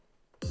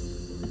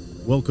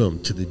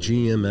Welcome to the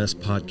GMS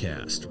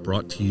Podcast,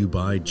 brought to you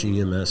by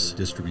GMS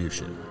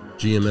Distribution.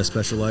 GMS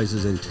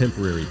specializes in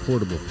temporary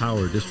portable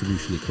power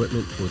distribution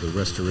equipment for the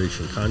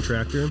restoration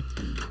contractor.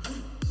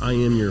 I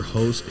am your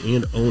host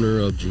and owner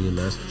of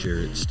GMS,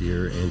 Jarrett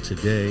Steer, and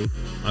today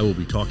I will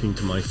be talking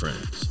to my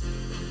friends.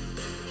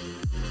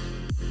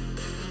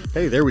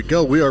 Hey, there we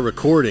go. We are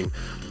recording.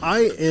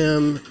 I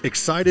am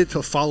excited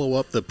to follow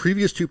up the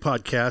previous two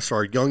podcasts,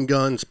 our Young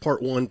Guns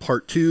Part 1,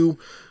 Part 2,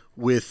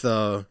 with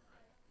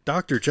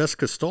Dr.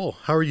 Jessica Stoll.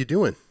 How are you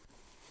doing?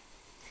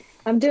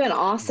 I'm doing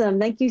awesome.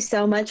 Thank you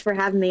so much for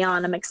having me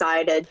on. I'm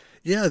excited.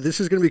 Yeah, this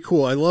is going to be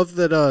cool. I love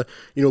that,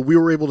 we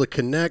were able to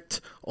connect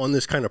on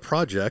this kind of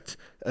project,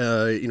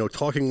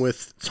 talking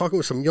with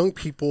some young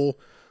people,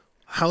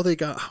 how they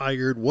got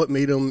hired, what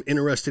made them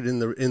interested in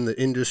the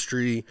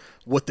industry,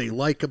 what they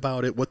like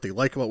about it, what they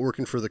like about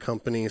working for the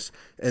companies,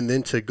 and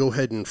then to go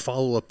ahead and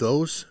follow up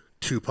those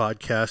two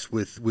podcasts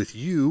with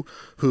you,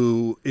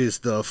 who is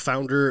the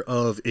founder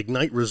of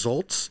Ignite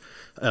Results,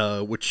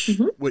 which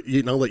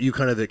I'll let you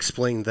kind of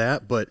explain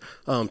that, but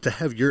to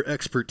have your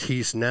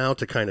expertise now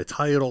to kind of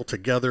tie it all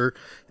together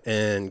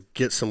and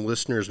get some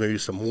listeners maybe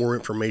some more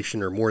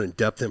information or more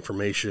in-depth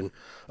information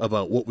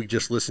about what we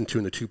just listened to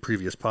in the two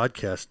previous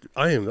podcasts.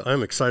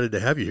 I'm excited to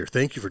have you here.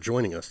 Thank you for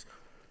joining us.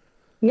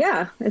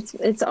 Yeah,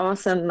 it's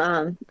awesome.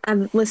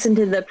 I've listened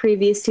to the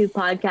previous two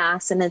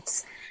podcasts, and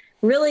it's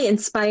really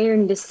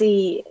inspiring to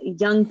see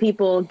young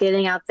people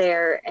getting out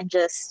there and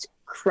just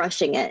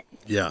crushing it.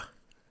 Yeah,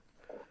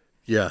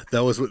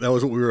 that was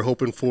what we were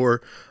hoping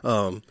for.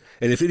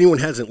 And if anyone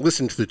hasn't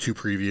listened to the two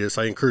previous,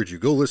 I encourage you,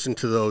 go listen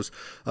to those.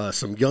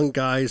 Some young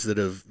guys that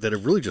have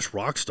really just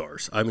rock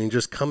stars. I mean,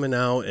 just coming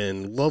out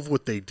and love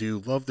what they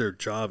do, love their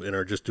job, and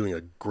are just doing a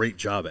great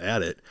job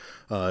at it.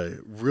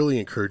 Really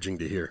encouraging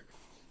to hear.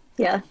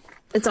 Yeah,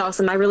 it's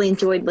awesome. I really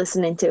enjoyed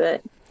listening to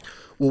it.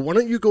 Well, why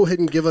don't you go ahead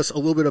and give us a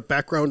little bit of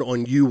background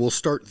on you? We'll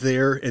start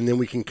there, and then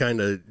we can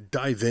kind of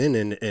dive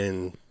in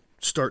and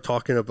start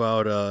talking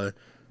about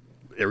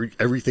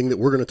everything that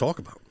we're going to talk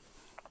about.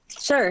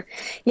 Sure.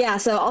 Yeah,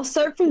 so I'll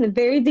start from the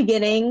very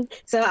beginning.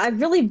 So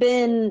I've really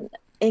been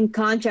in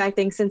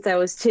contracting since I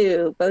was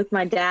 2. Both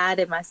my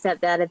dad and my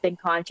stepdad have been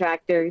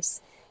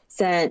contractors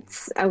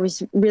since I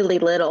was really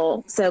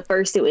little. So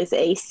first it was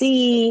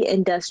AC,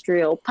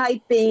 industrial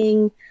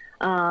piping,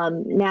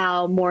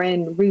 now more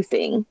in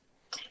roofing.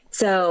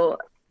 So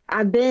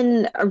I've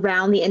been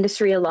around the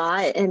industry a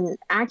lot and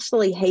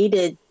actually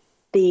hated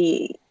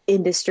the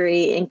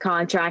industry in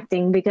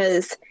contracting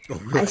because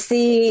I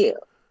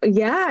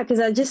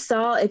just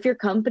saw if your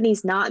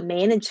company's not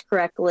managed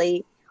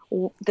correctly,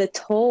 the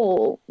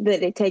toll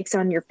that it takes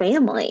on your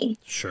family.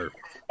 Sure.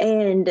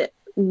 And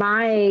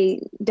my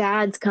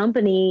dad's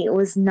company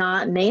was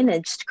not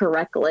managed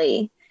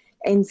correctly.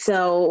 And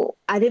so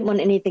I didn't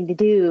want anything to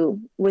do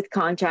with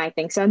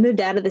contracting. So I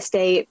moved out of the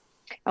state.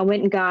 I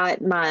went and got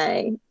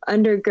my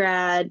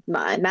undergrad,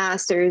 my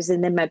master's,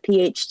 and then my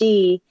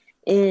PhD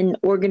in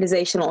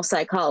organizational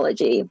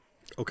psychology.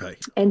 Okay.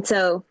 And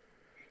so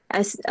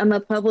I'm a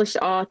published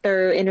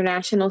author,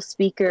 international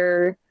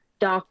speaker,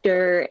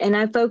 doctor, and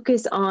I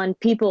focus on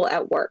people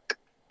at work.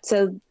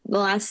 So the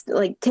last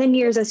 10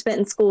 years I spent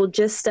in school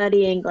just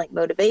studying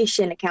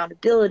motivation,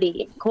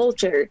 accountability, and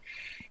culture,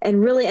 and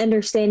really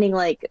understanding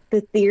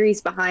the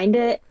theories behind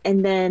it.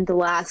 And then the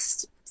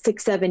last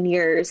 6-7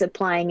 years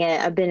applying it.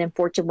 I've been in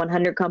Fortune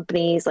 100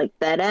 companies like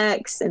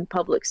FedEx and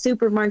public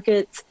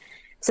supermarkets.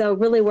 So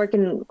really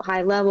working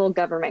high level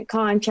government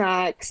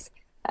contracts,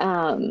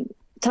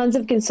 tons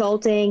of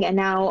consulting, and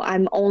now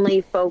I'm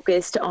only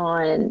focused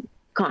on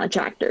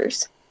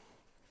contractors.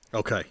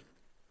 Okay.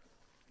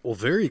 Well,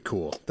 very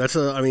cool. That's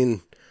a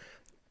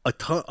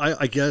ton.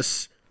 I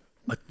guess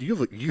you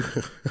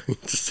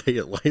to say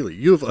it lightly,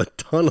 you have a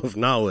ton of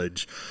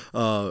knowledge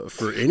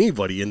for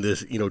anybody in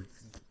this.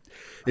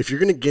 If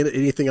you're going to get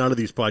anything out of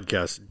these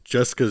podcasts,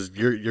 Jessica's,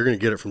 you're going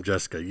to get it from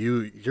Jessica.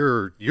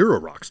 You're a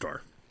rock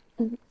star.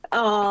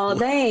 Oh,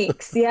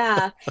 thanks.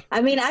 Yeah.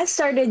 I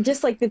started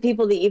just like the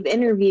people that you've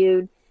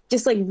interviewed,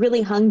 just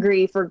really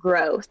hungry for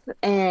growth.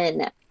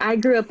 And I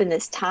grew up in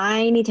this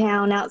tiny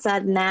town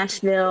outside of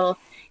Nashville.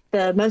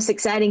 The most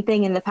exciting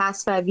thing in the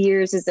past 5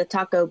 years is the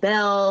Taco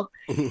Bell.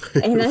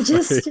 And I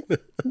just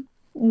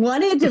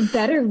wanted a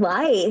better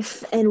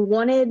life and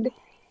wanted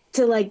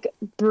to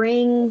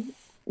bring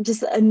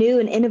just a new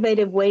and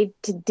innovative way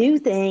to do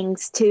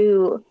things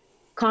to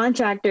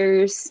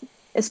contractors,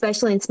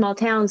 especially in small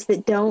towns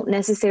that don't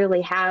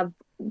necessarily have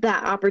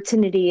that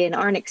opportunity and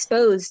aren't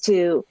exposed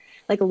to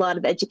a lot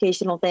of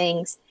educational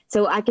things.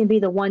 So I can be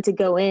the one to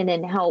go in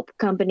and help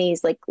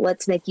companies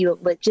let's make you a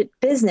legit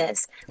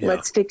business. Yeah.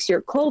 Let's fix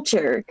your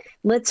culture.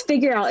 Let's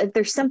figure out if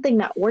there's something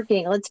not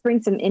working. Let's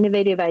bring some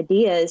innovative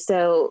ideas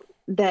so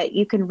that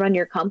you can run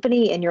your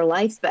company and your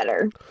life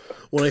better.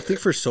 Well, I think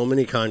for so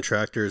many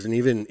contractors, and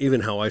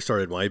even how I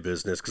started my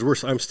business,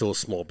 because I'm still a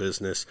small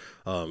business.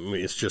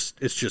 It's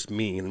just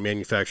me in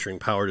manufacturing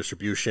power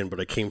distribution.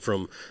 But I came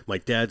from my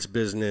dad's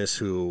business,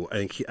 who I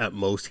think at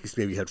most he's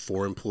maybe had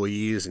 4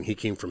 employees, and he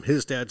came from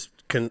his dad's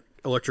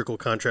electrical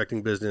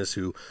contracting business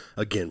who,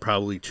 again,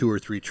 probably 2 or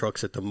 3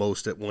 trucks at the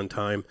most at one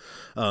time.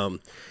 And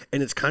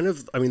it's kind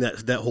of, I mean,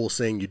 that whole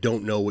saying, you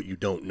don't know what you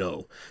don't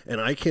know.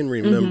 And I can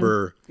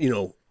remember,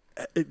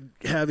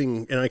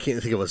 having, and I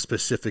can't think of a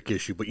specific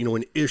issue, but,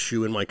 an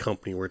issue in my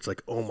company where it's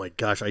like, oh my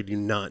gosh, I do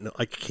not know.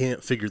 I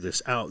can't figure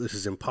this out. This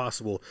is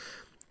impossible.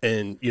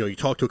 And, you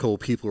talk to a couple of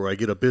people, or I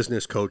get a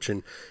business coach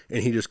and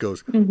he just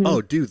goes,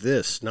 oh, do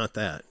this, not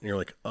that. And you're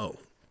like, oh,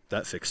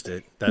 that fixed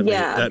it.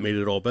 That made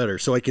it all better.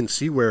 So I can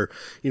see where,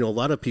 a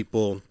lot of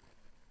people,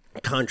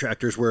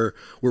 contractors, where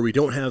we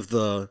don't have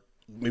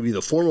maybe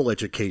the formal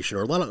education,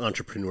 or a lot of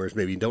entrepreneurs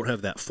maybe don't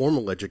have that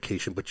formal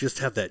education, but just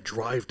have that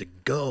drive to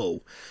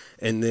go.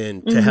 And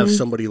then to have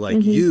somebody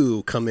like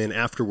you come in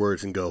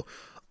afterwards and go,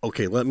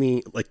 okay,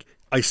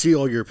 I see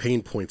all your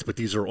pain points, but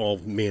these are all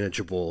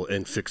manageable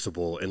and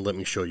fixable, and let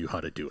me show you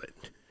how to do it.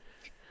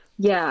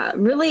 Yeah,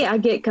 really, I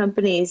get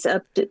companies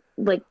up to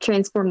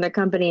transform their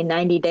company in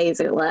 90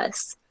 days or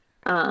less.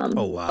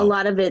 Oh, wow. A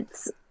lot of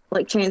it's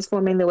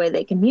transforming the way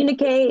they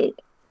communicate,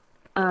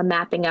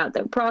 mapping out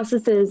their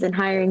processes, and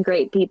hiring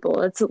great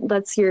people.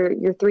 That's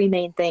your 3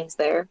 main things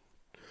there.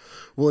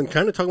 Well, and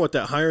kind of talking about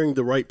that, hiring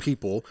the right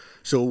people.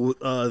 So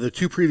the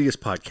 2 previous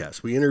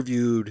podcasts, we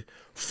interviewed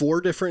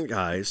 4 different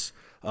guys,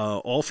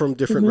 all from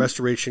different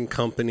restoration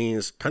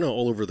companies, kind of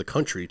all over the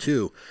country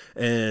too.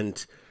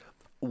 And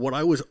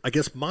I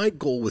guess my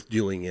goal with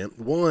doing it,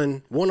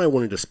 one, I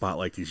wanted to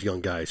spotlight these young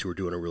guys who are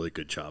doing a really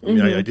good job. I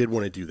mean, I did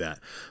want to do that.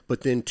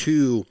 But then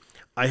 2,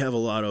 I have a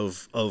lot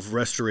of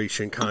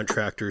restoration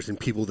contractors and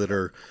people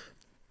that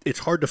it's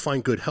hard to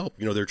find good help.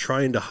 They're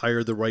trying to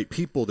hire the right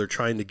people. They're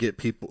trying to get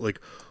people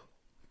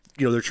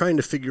they're trying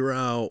to figure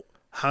out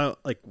how,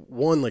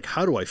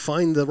 how do I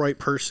find the right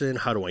person?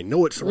 How do I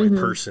know it's the right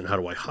person? How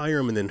do I hire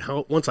them? And then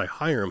once I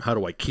hire them, how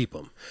do I keep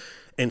them?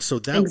 And so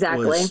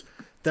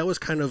that was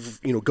kind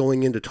of,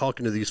 going into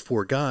talking to these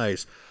 4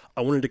 guys,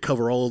 I wanted to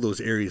cover all of those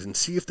areas and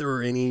see if there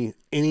are any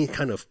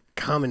kind of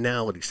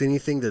commonalities,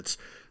 anything that's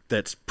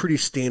pretty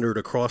standard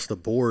across the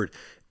board.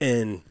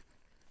 And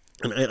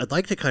I'd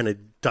like to kind of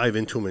dive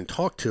into them and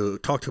talk to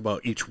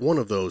about each one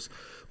of those.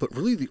 But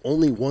really the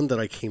only one that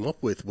I came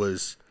up with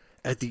was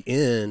at the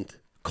end,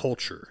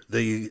 culture.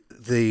 They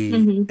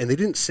and they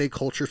didn't say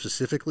culture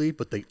specifically,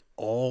 but they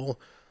all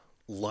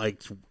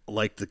liked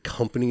the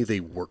company they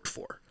worked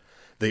for.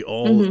 They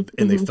all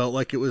they felt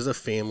like it was a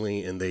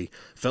family, and they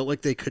felt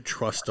like they could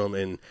trust them,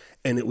 and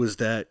it was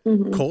that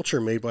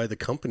culture made by the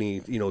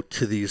company,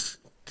 to these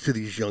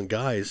young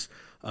guys,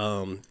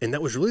 and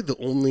that was really the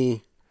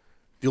only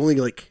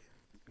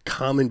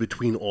common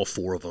between all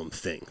 4 of them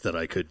thing that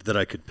I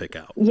could pick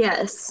out.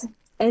 Yes,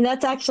 and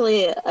that's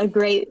actually a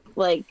great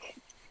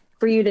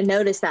for you to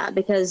notice that,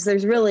 because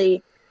there's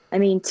really,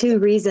 2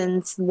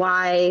 reasons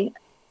why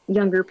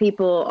younger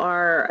people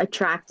are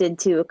attracted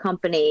to a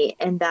company,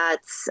 and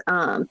that's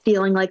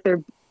feeling like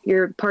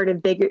you're part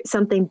of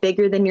something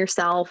bigger than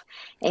yourself,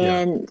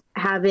 and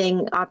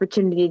having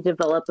opportunity to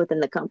develop within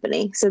the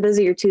company. So those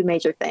are your 2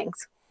 major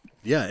things.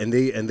 Yeah, and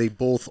they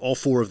both, all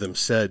 4 of them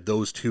said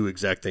those 2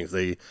 exact things.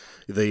 They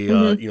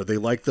they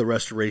like the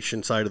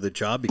restoration side of the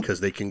job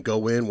because they can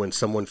go in when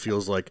someone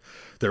feels like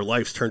their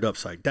life's turned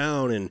upside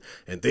down and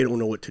they don't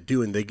know what to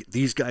do, and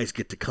these guys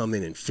get to come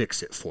in and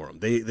fix it for them.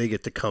 They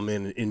get to come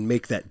in and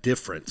make that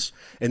difference,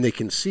 and they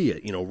can see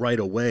it, right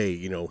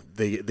away.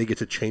 They get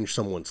to change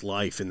someone's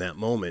life in that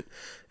moment,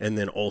 and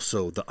then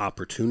also the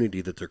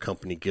opportunity that their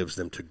company gives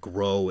them to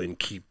grow and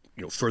keep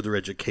further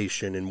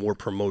education and more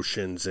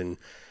promotions. And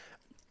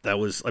that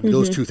was,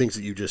 those 2 things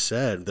that you just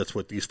said, that's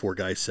what these 4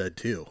 guys said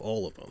too,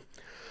 all of them.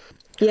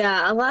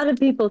 Yeah, a lot of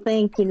people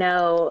think,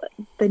 the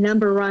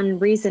number 1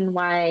 reason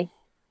why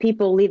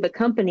people leave a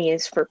company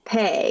is for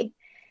pay.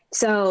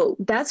 So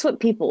that's what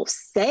people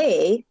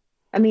say.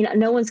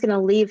 No one's going to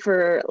leave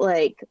for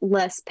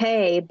less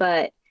pay,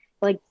 but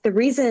the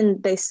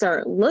reason they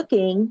start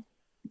looking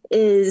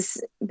is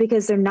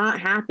because they're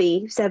not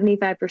happy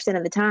 75%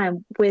 of the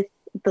time with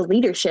the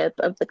leadership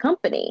of the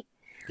company.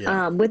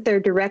 With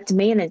their direct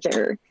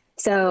manager.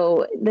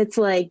 So that's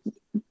the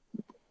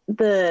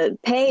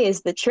pay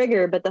is the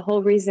trigger, but the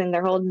whole reason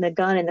they're holding the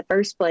gun in the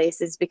first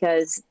place is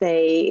because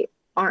they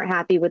aren't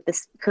happy with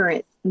this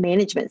current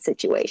management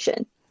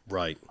situation.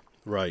 Right.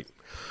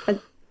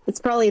 It's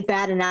probably a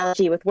bad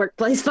analogy with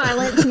workplace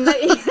violence,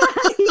 but you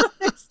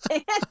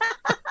understand.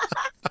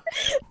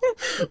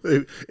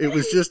 It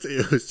was just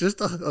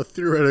a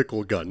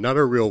theoretical gun, not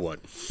a real one.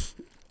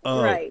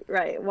 Right.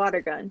 Water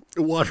gun.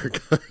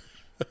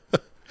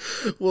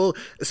 Well,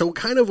 so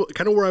kind of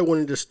where I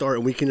wanted to start,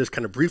 and we can just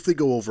kind of briefly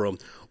go over them.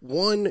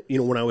 One,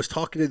 when I was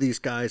talking to these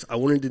guys, I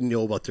wanted to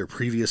know about their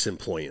previous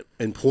employment.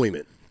 And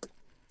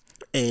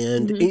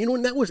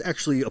and that was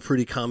actually a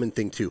pretty common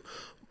thing too.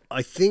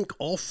 I think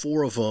all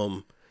 4 of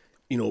them,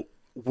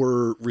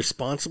 were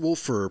responsible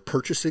for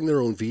purchasing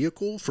their own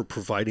vehicle, for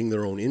providing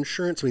their own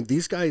insurance.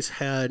 These guys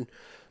had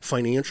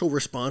financial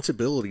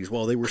responsibilities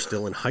while they were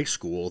still in high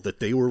school that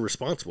they were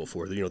responsible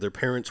for. Their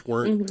parents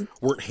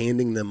weren't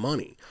handing them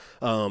money.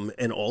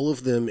 And all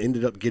of them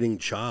ended up getting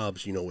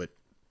jobs, at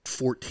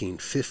 14,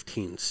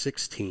 15,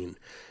 16,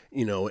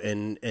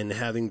 and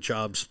having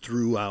jobs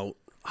throughout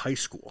high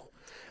school.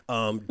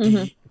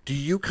 Do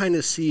you kind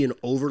of see an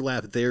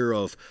overlap there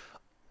of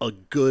a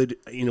good,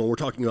 we're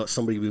talking about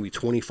somebody maybe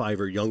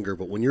 25 or younger,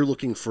 but when you're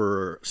looking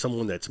for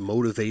someone that's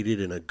motivated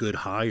and a good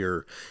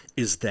hire,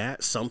 is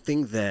that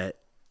something that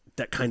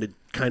kind of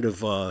I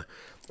don't want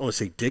to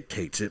say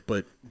dictates it,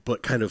 but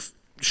kind of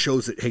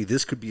shows that, hey,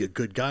 this could be a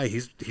good guy.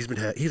 He's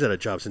had a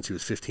job since he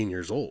was 15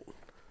 years old.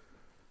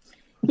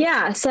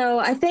 Yeah, so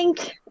I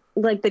think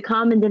like the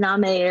common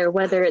denominator,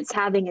 whether it's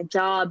having a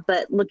job,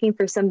 but looking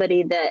for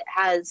somebody that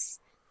has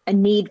a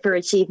need for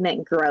achievement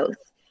and growth.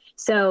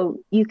 So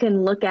you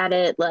can look at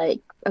it like,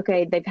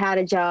 okay, they've had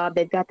a job,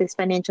 they've got this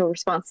financial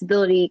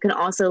responsibility. You can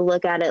also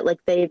look at it like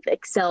they've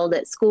excelled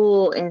at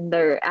school in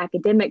their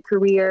academic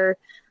career.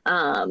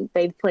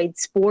 They've played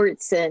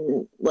sports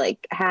and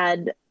like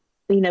had,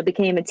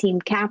 became a team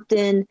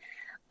captain.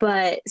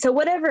 But so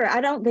whatever,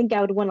 I don't think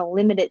I would want to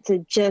limit it to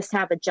just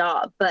have a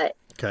job, but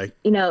okay.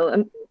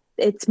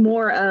 It's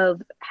more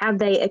of have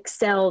they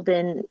excelled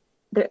in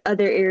the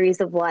other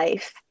areas of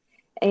life,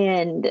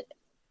 and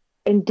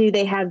do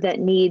they have that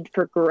need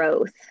for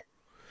growth?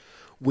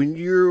 When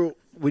you're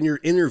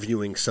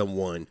interviewing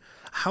someone,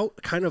 and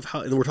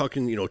we're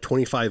talking,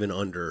 25 and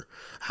under,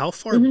 how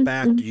far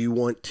back do you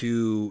want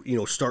to,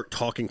 start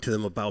talking to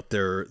them about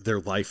their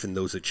life and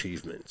those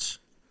achievements?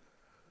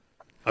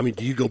 I mean,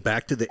 do you go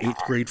back to the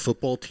 8th grade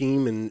football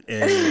team and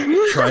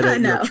try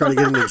to try to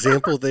get an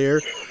example there?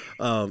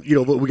 But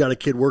we got a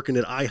kid working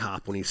at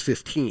IHOP when he's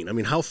 15. I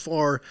mean, how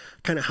far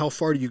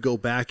do you go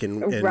back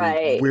and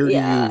right, where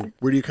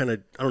do you kind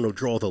of, I don't know,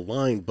 draw the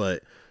line,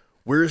 but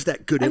where is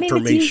that good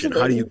information?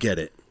 How do you get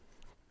it?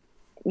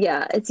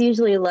 Yeah, it's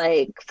usually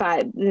like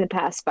in the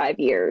past 5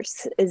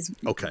 years is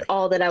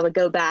all that I would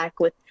go back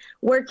with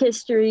work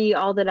history,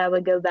 all that I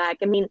would go back.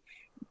 I mean,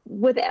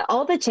 with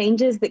all the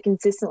changes that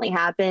consistently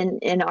happen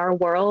in our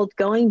world,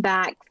 going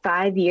back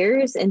 5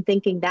 years and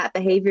thinking that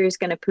behavior is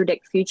going to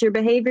predict future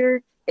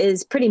behavior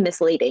is pretty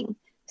misleading.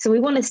 So we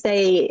want to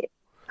stay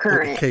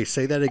current. Okay,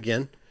 say that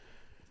again.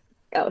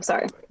 Oh,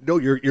 sorry. No,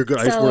 you're good.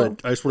 I just want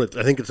to.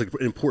 I think it's an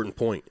important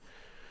point.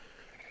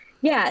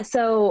 Yeah,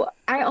 so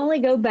I only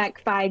go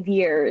back 5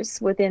 years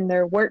within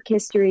their work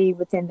history,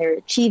 within their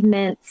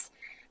achievements,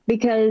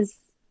 because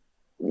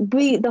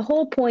the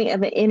whole point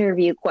of an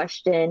interview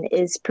question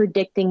is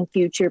predicting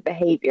future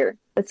behavior.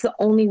 That's the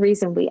only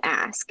reason we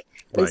ask,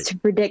 is to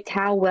predict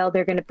how well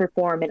they're going to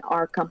perform in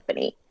our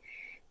company.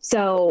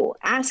 So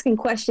asking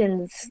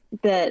questions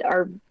that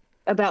are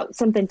about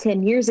something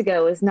 10 years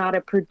ago is not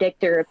a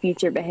predictor of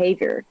future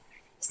behavior.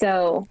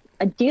 So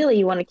ideally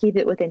you want to keep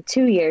it within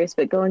 2 years,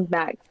 but going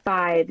back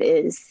 5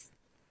 is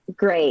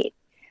great.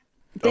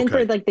 Then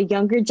for like the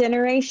younger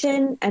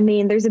generation, I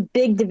mean, there's a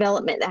big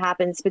development that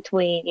happens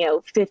between,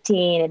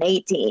 15 and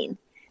 18.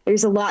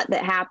 There's a lot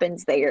that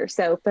happens there.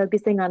 So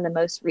focusing on the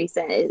most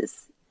recent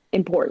is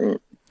important.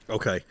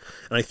 Okay.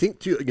 And I think,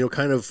 too,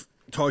 kind of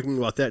talking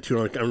about that, too,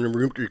 I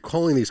remember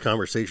recalling these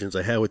conversations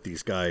I had with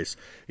these guys,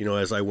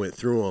 as I went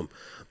through them.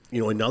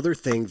 Another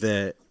thing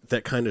that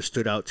kind of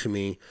stood out to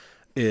me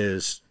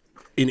is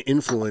in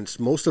influence,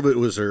 most of it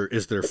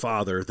is their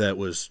father that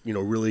was,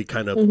 really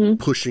kind of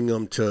pushing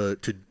them to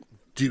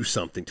do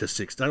something, to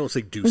succeed. I don't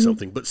say do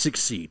something, but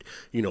succeed.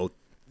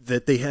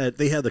 That they had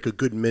like a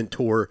good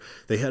mentor,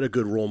 they had a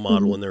good role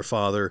model in their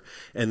father,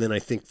 and then I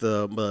think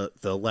the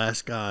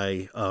last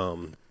guy,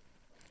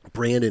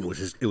 Brandon, was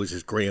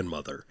his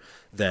grandmother.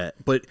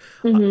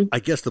 I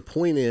guess the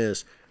point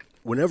is,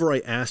 whenever I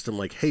asked them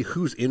like, hey,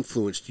 who's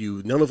influenced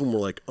you? None of them were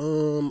like,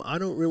 I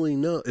don't really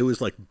know. It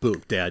was like,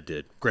 boom, Dad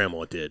did,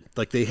 Grandma did.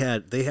 Like they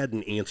had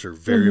an answer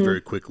very,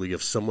 very quickly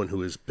of someone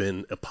who has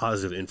been a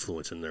positive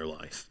influence in their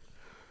life.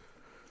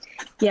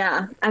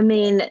 Yeah, I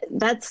mean,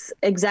 that's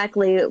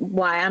exactly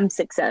why I'm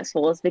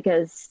successful, is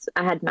because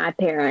I had my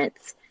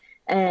parents,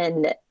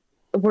 and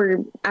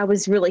I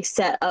was really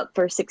set up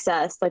for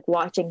success, like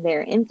watching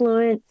their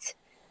influence.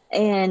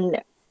 And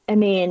I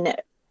mean,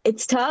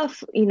 it's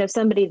tough,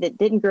 somebody that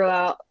didn't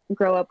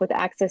grow up with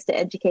access to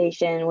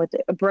education, with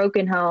a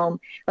broken home,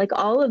 like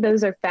all of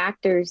those are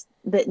factors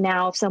that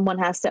now someone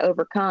has to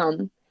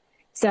overcome.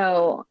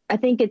 So I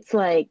think it's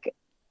like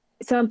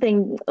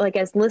something like,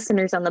 as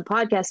listeners on the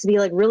podcast, to be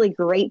like really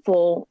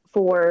grateful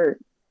for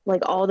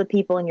like all the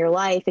people in your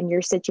life and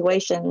your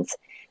situations,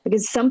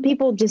 because some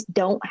people just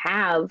don't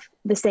have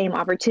the same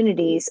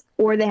opportunities,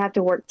 or they have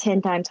to work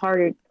 10 times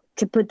harder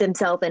to put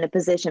themselves in a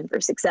position for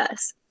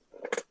success.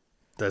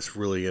 That's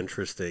really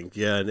interesting.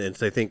 Yeah. And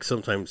I think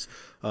sometimes,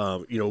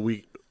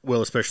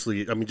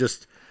 especially, I mean,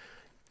 just,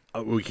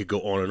 we could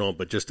go on and on,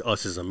 but just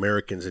us as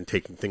Americans and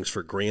taking things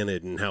for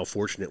granted and how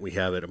fortunate we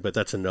have it. But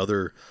that's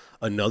another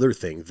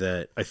thing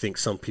that I think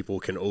some people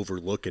can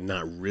overlook and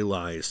not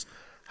realize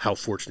how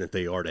fortunate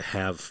they are to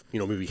have,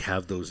 maybe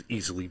have those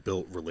easily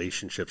built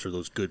relationships or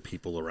those good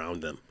people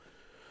around them.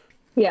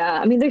 Yeah.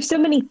 I mean, there's so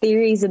many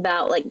theories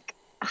about like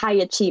high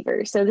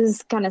achievers. So this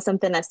is kind of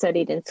something I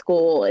studied in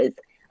school, is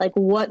like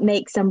what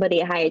makes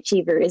somebody a high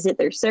achiever. Is it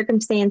their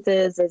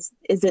circumstances?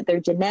 Is it their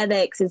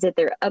genetics? Is it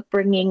their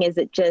upbringing? Is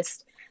it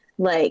just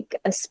like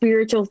a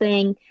spiritual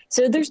thing?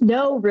 So there's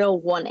no real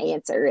one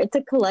answer. It's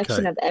a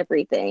collection of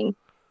everything.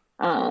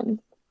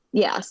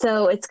 Yeah,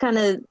 so it's kind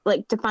of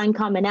like to find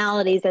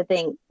commonalities. I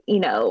think, you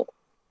know,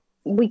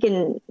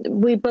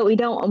 but we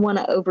don't want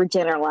to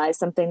overgeneralize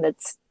something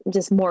that's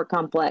just more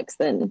complex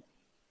than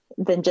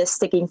just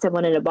sticking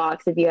someone in a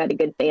box if you had a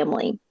good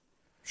family.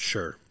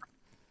 Sure.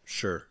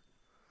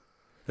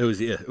 It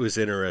was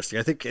interesting,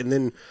 I think. And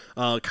then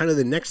kind of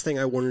the next thing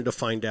I wanted to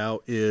find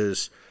out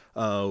is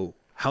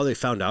how they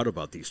found out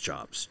about these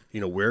jobs.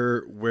 You know,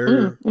 where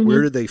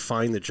did they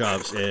find the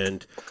jobs?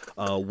 And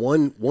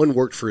one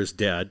worked for his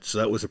dad, so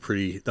that was a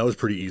pretty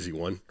easy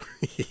one.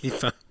 he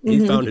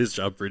found his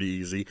job pretty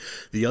easy.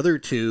 The other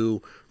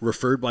two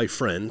referred by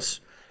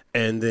friends,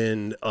 and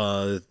then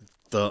the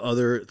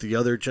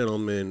other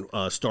gentleman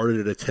started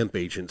at a temp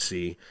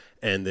agency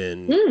and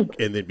then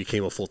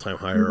became a full-time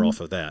hire off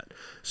of that.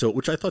 So,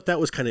 which I thought that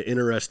was kind of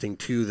interesting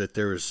too, that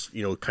there's,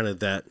 you know, kind of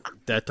that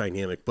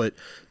dynamic. But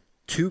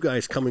two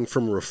guys coming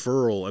from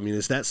referral, I mean,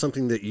 is that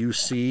something that you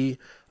see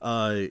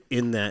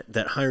in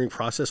that hiring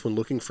process when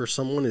looking for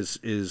someone?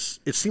 Is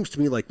it seems to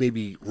me like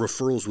maybe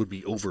referrals would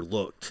be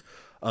overlooked,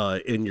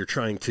 and you're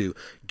trying to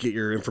get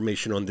your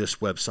information on this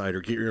website or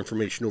get your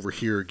information over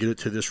here, get it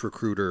to this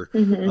recruiter,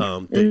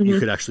 that you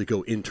could actually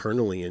go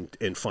internally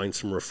and find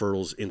some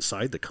referrals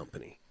inside the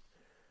company.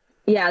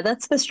 Yeah,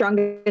 that's the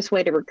strongest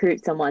way to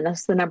recruit someone.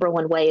 That's the number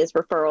one way is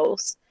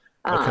referrals.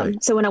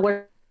 So when I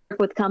work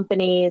with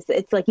companies,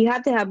 it's like you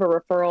have to have a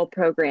referral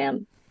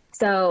program.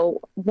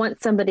 So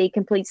once somebody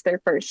completes their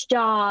first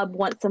job,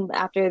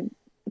 after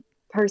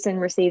person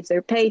receives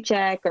their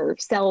paycheck or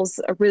sells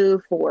a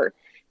roof or,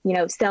 you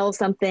know, sells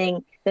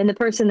something, then the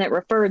person that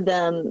referred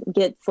them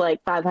gets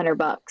like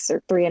 $500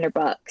 or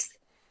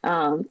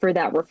 $300 for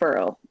that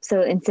referral.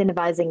 So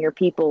incentivizing your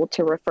people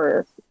to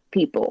refer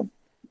people.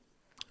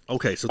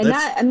 Okay, so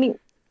that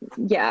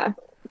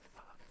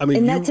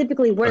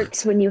typically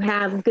works when you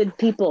have good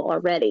people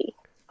already.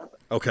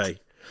 Okay.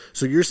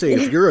 So you're saying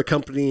if you're a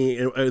company,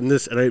 and I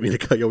didn't mean to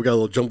cut you, we got a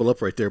little jumbled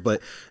up right there,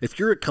 but if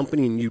you're a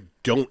company and you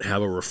don't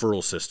have a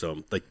referral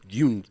system, like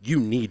you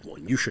need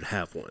one, you should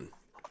have one.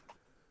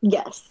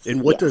 Yes.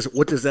 And what does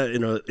that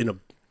in a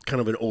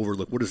kind of an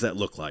overlook, what does that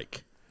look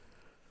like?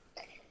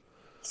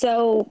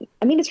 So,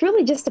 I mean, it's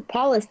really just a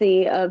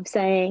policy of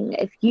saying,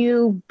 if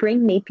you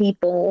bring me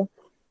people,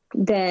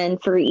 then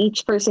for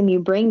each person you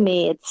bring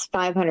me, it's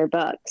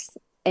 $500.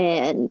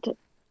 And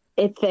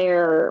if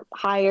they're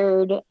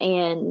hired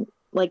and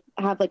like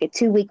have like a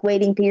 2-week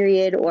waiting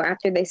period, or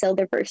after they sell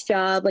their first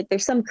job, like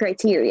there's some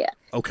criteria.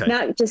 Okay.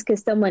 Not just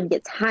because someone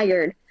gets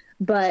hired,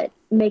 but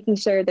making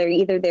sure they're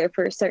either there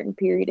for a certain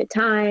period of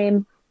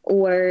time,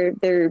 or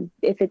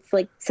if it's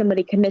like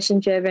somebody commission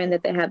driven,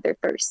 that they have their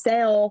first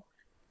sale.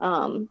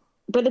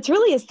 But it's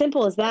really as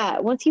simple as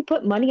that. Once you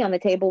put money on the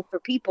table for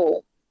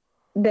people,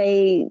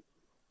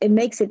 it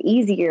makes it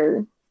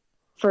easier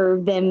for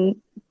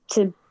them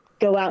to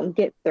go out and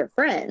get their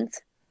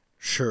friends.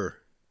 Sure.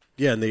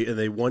 Yeah. And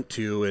they want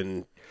to,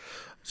 and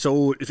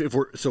so if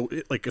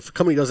a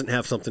company doesn't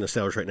have something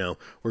established right now,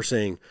 we're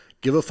saying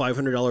give a $500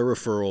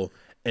 referral,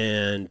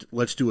 and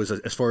let's do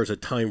as far as a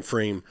time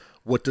frame.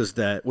 What does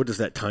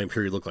that time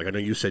period look like? I know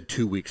you said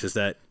 2 weeks. Is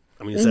that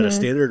a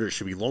standard, or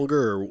should it be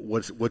longer, or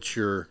what's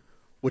your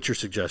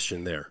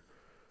suggestion there?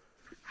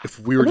 If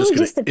we were just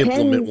going to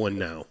implement one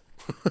now.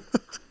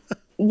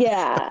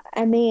 Yeah.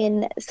 I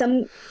mean,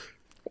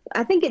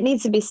 I think it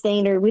needs to be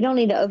standard. We don't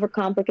need to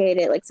overcomplicate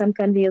it. Like some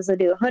companies will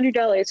do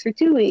 $100 for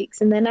 2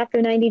 weeks, and then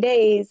after 90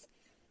 days.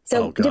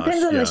 So it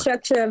depends on the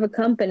structure of a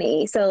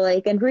company. So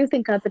like in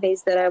roofing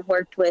companies that I've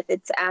worked with,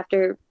 it's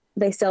after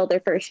they sell their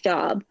first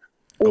job,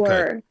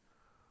 or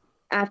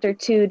after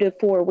 2 to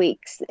 4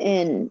 weeks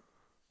in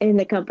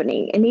the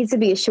company. It needs to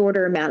be a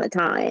shorter amount of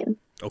time.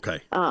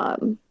 Okay.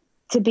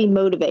 To be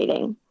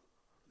motivating.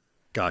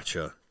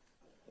 Gotcha.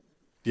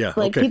 Yeah.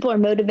 Like people are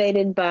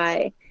motivated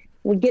by,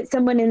 we get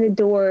someone in the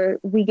door,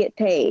 we get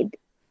paid.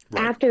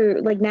 Right.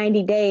 After like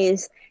 90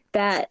 days,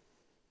 that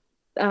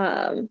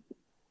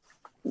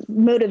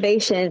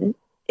motivation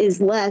is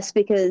less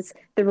because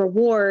the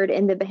reward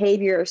and the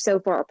behavior are so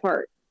far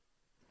apart.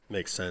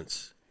 Makes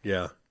sense.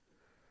 Yeah.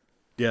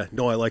 Yeah.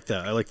 No, I like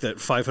that. I like that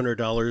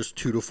 $500,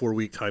 2 to 4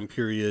 week time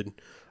period.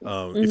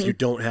 If you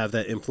don't have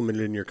that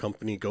implemented in your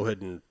company, go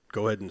ahead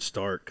and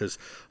start. Because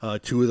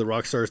 2 of the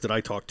rock stars that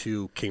I talked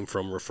to came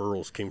from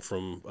referrals, came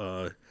from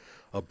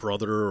a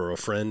brother or a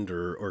friend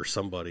or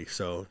somebody.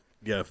 So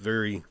yeah,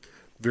 very,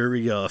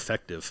 very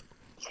effective.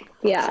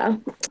 Yeah.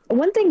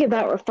 One thing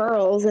about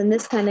referrals, and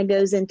this kind of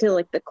goes into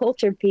like the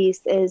culture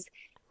piece, is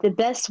the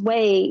best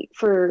way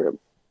to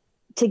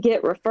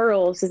get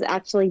referrals is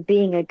actually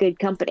being a good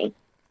company.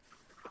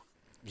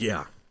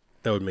 Yeah,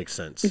 that would make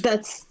sense.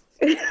 That's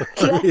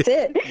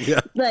it.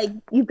 Yeah. Like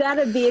you got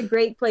to be a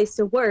great place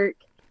to work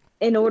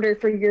in order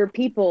for your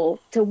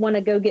people to want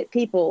to go get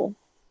people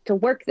to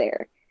work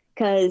there.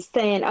 because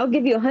saying, I'll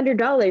give you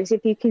 $100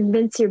 if you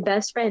convince your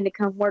best friend to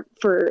come work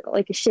for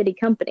like a shitty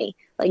company.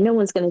 Like no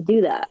one's going to do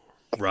that.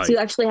 So Right. you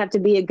actually have to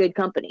be a good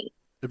company.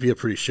 It'd be a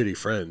pretty shitty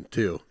friend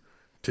too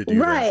to do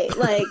that.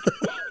 Right.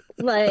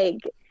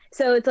 Like,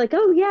 so it's like,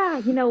 oh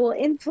yeah, we'll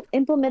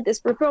implement this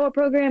referral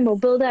program. We'll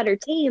build out our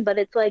team. But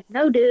it's like,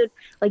 no, dude,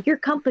 like your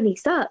company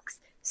sucks.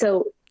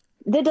 So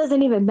that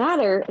doesn't even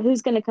matter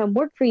who's going to come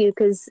work for you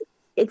because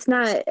it's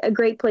not a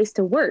great place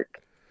to work.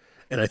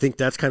 And I think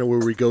that's kind of where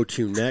we go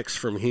to next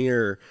from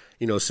here.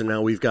 So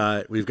now we've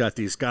got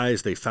these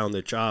guys, they found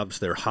the jobs,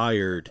 they're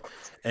hired,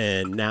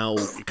 and now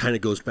it kind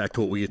of goes back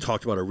to what we had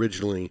talked about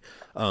originally.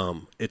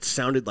 It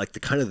sounded like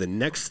the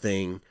next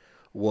thing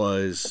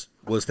was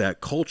that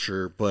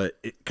culture, but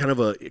it kind of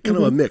a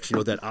mix,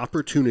 that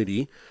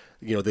opportunity.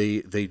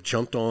 They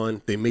jumped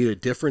on, they made a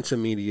difference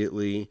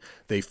immediately.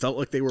 They felt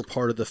like they were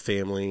part of the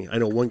family. I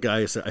know one guy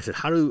I said,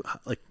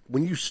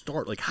 when you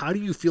start, like, how do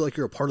you feel like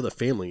you're a part of the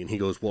family? And he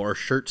goes, well, our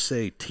shirts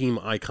say Team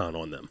Icon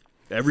on them.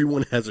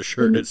 Everyone has a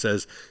shirt that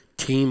says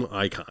Team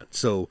Icon.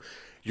 So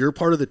you're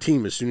part of the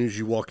team as soon as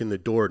you walk in the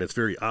door, and it's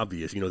very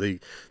obvious,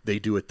 they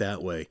do it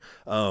that way.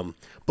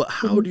 But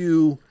how do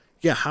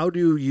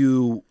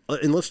you,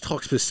 and let's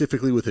talk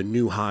specifically with a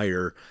new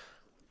hire,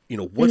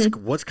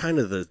 what's kind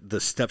of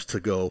the steps to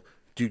go,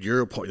 dude,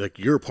 you're a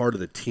part of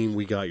the team.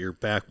 We got your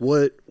back.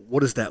 What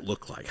does that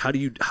look like? How do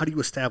you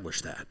establish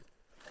that?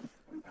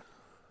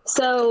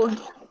 So,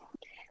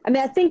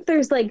 I think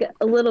there's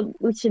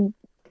we should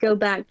go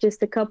back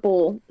just a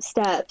couple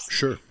steps.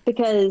 Sure.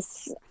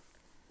 Because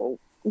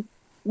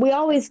we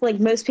always,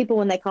 most people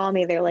when they call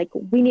me, they're like,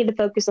 we need to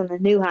focus on the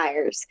new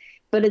hires.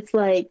 But it's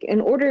like, in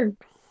order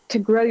to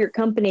grow your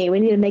company, we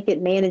need to make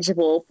it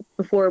manageable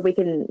before we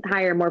can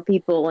hire more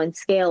people and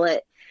scale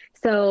it.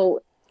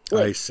 So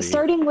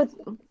starting with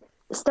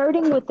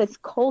this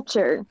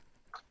culture,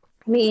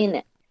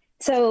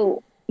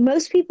 so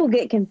most people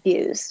get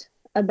confused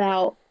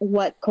about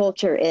what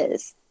culture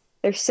is.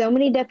 There's so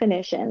many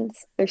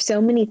definitions. There's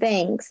so many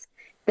things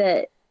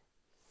that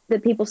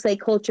people say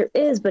culture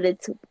is, but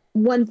it's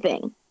one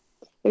thing.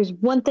 There's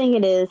one thing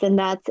it is, and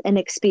that's an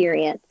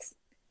experience.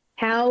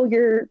 How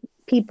your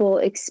people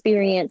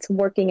experience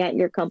working at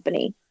your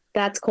company.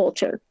 That's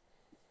culture.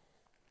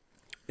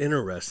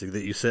 Interesting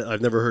that you said. I've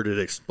never heard it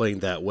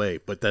explained that way,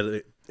 but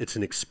that it's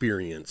an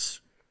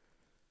experience.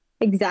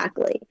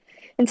 Exactly.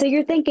 And so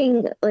you're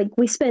thinking,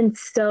 we spend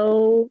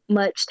so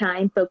much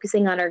time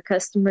focusing on our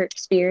customer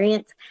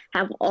experience,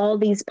 have all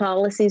these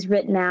policies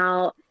written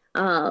out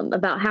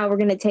about how we're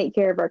going to take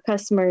care of our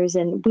customers,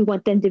 and we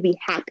want them to be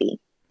happy.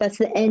 That's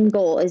the end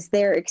goal, is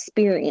their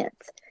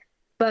experience.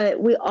 But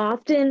we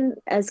often,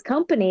 as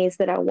companies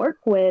that I work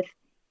with,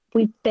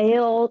 we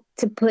fail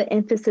to put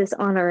emphasis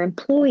on our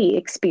employee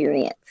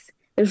experience.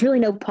 There's really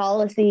no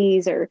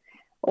policies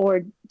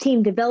or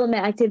team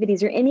development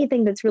activities or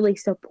anything that's really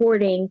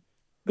supporting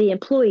the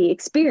employee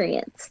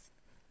experience.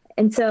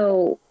 And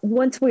so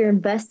once we're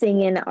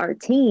investing in our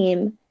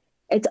team,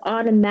 it's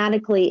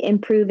automatically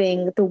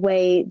improving the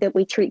way that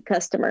we treat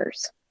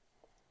customers.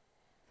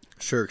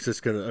 Sure, because it's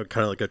going to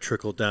kind of like a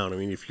trickle down.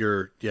 If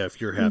you're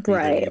happy,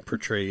 right, then you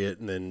portray it,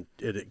 and then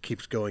it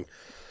keeps going.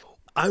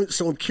 I'm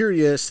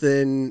curious.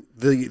 Then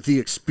the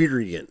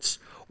experience.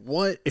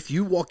 What if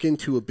you walk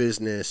into a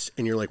business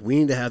and you're like, we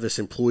need to have this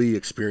employee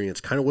experience?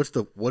 Kind of what's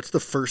the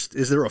first?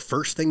 Is there a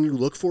first thing you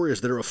look for?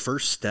 Is there a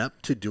first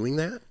step to doing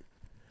that?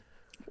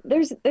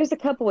 There's a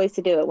couple ways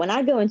to do it. When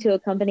I go into a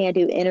company, I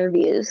do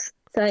interviews.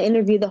 So I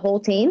interview the whole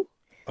team.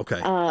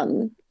 Okay.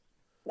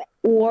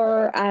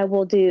 Or I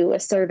will do a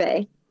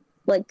survey.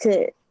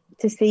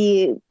 To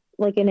see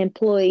an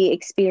employee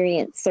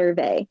experience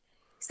survey.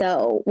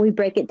 So we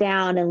break it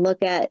down and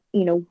look at,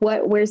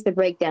 where's the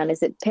breakdown?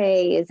 Is it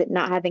pay? Is it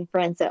not having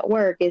friends at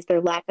work? Is there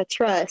lack of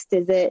trust?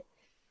 Is it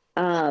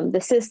the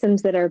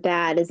systems that are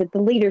bad? Is it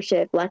the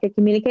leadership, lack of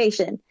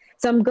communication?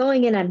 So I'm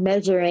going in and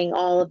measuring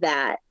all of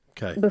that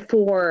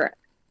before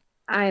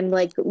I'm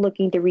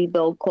looking to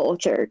rebuild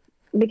culture,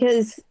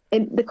 because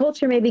the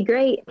culture may be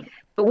great,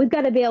 but we've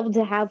got to be able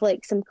to have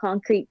some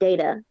concrete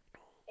data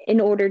in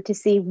order to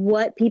see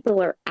what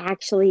people are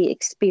actually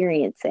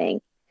experiencing.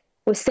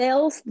 With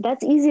sales,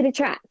 that's easy to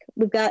track.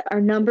 We've got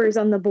our numbers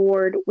on the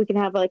board. We can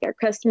have our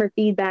customer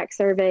feedback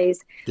surveys,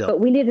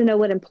 but we need to know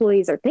what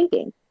employees are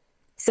thinking.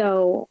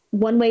 So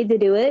one way to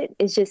do it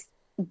is just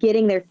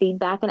getting their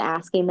feedback and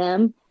asking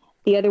them.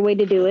 The other way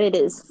to do it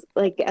is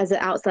as an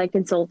outside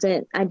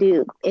consultant, I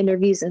do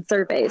interviews and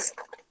surveys.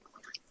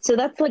 So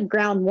that's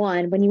ground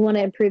one. When you want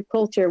to improve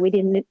culture, we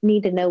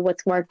need to know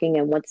what's working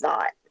and what's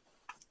not.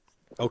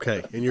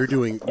 Okay, and you're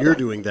doing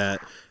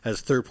that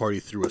as third party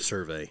through a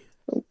survey.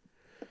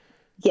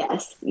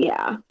 Yes,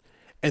 yeah.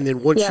 And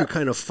then once you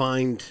kind of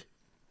find,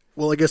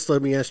 well, I guess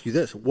let me ask you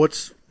this: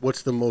 what's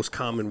the most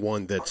common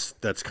one that's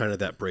kind of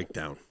that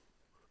breakdown?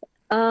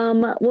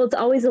 Well, it's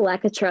always a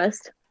lack of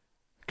trust.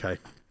 Okay.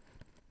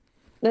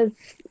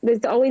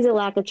 There's always a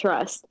lack of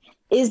trust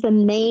is the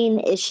main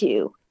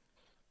issue.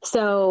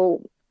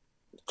 So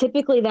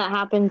typically that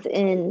happens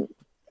in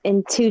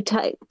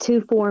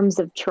two forms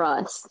of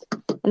trust.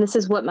 And this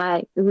is what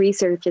my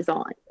research is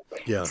on.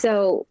 Yeah.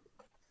 So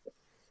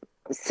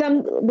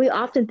we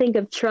often think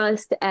of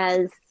trust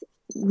as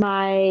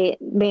my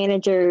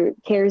manager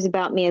cares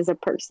about me as a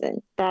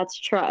person. That's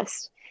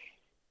trust.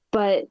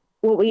 But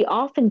what we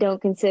often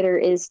don't consider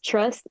is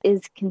trust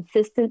is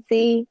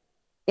consistency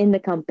in the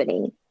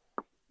company.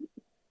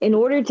 In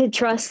order to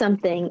trust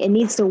something, it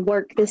needs to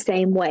work the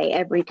same way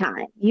every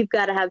time. You've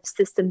got to have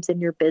systems in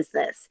your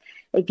business.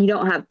 If you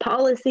don't have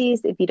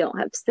policies, if you don't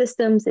have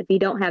systems, if you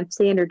don't have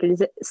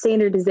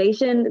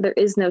standardization, there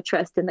is no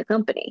trust in the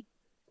company.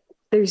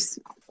 There's,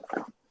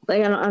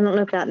 like, I don't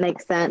know if that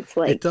makes sense.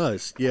 Like, it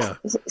does, yeah.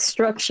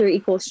 Structure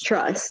equals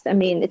trust. I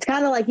mean, it's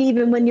kind of like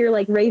even when you're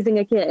like raising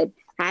a kid,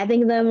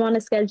 having them on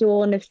a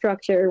schedule and a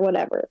structure or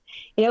whatever.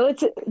 You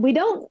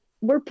know,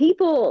 we're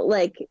people,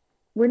 like,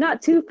 we're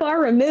not too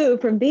far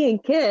removed from being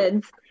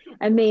kids.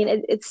 I mean,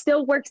 it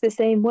still works the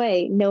same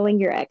way, knowing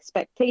your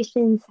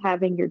expectations,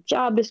 having your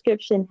job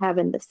description,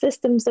 having the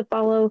systems to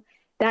follow,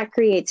 that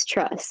creates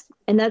trust.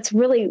 And that's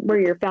really where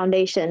your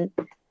foundation,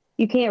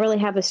 you can't really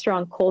have a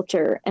strong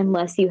culture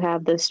unless you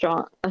have a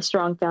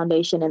strong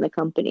foundation in the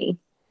company.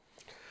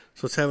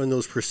 So it's having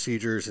those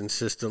procedures and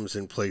systems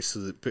in place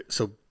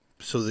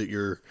so that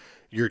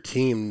your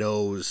team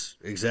knows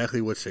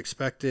exactly what's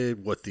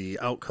expected, what the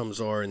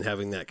outcomes are, and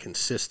having that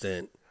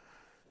consistent.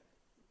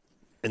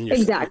 And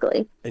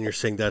exactly. And you're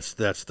saying that's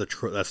the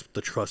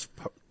trust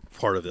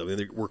part of it. I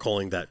mean, we're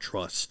calling that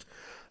trust.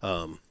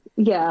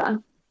 Yeah.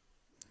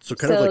 So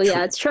like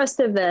it's trust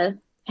of the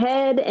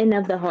head and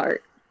of the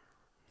heart.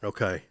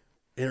 Okay,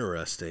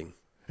 interesting,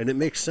 and it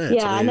makes sense.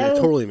 Yeah, I mean, it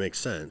totally makes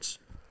sense.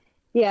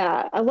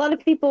 Yeah, a lot of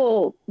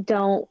people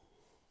don't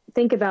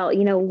think about,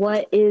 you know,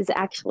 what is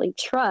actually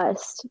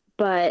trust,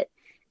 but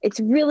it's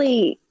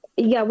really,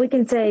 we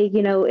can say,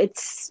 you know,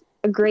 it's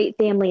a great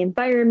family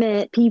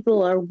environment,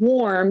 people are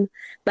warm,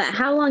 but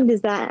how long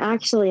does that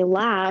actually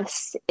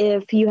last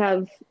if you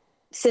have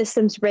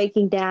systems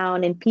breaking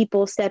down and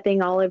people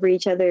stepping all over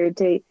each other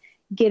to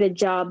get a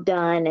job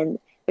done and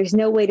there's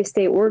no way to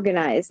stay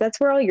organized? That's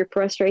where all your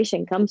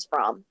frustration comes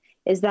from,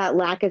 is that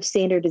lack of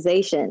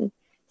standardization.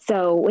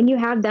 So when you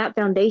have that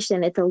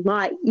foundation, it's a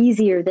lot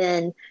easier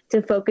then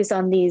to focus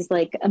on these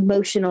like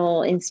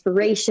emotional,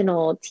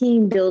 inspirational,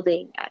 team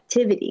building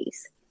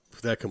activities.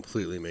 That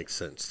completely makes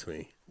sense to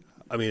me.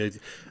 I mean,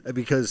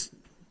 because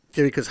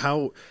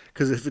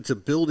if it's a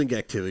building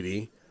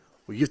activity,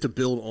 well, you have to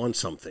build on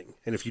something,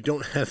 and if you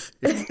don't have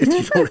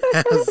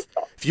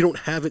if you don't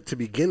have it to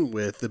begin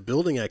with, the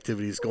building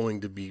activity is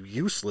going to be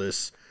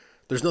useless.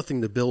 There's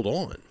nothing to build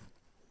on.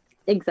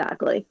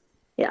 Exactly.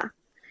 Yeah.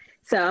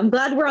 So I'm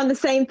glad we're on the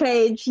same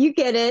page. You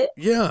get it.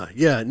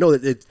 Yeah. No,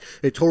 it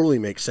totally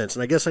makes sense,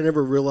 and I guess I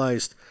never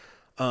realized,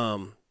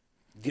 kind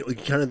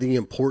of the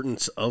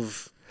importance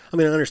of. I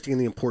mean, I understand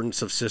the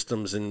importance of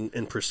systems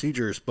and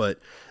procedures, but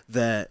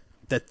that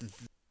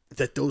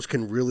those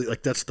can really,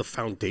 like, that's the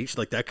foundation.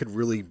 Like, that could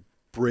really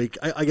break.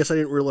 I guess I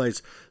didn't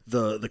realize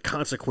the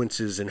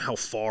consequences and how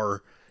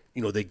far,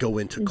 they go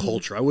into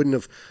culture.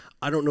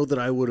 I don't know that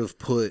I would have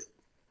put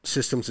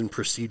systems and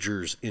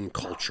procedures in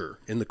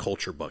the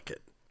culture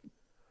bucket.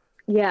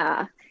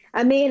 Yeah.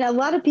 I mean, a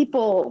lot of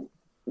people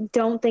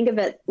don't think of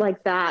it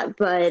like that,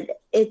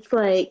 but it's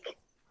like,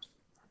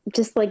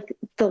 just like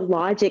the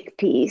logic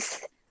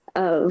piece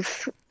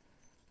of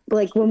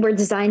like when we're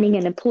designing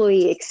an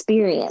employee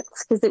experience,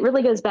 because it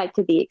really goes back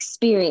to the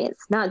experience,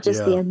 not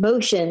just the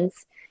emotions.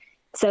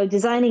 So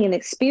designing an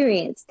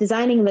experience,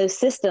 designing those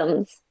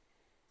systems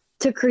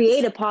to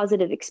create a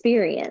positive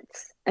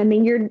experience. I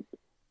mean,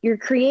 you're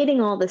creating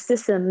all the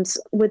systems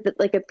with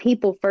like a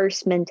people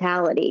first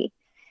mentality.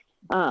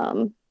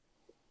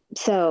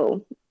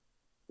 So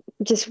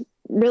just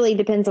really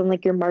depends on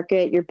like your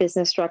market, your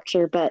business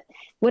structure, but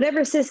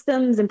whatever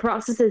systems and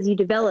processes you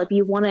develop,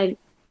 you want to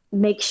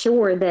make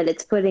sure that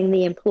it's putting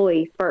the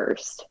employee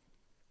first.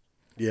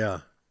 Yeah.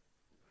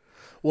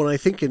 Well, I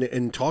think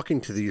in talking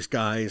to these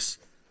guys,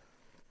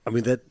 I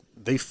mean, that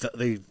I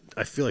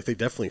feel like they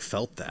definitely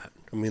felt that.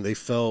 I mean, they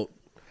felt,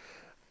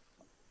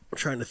 I'm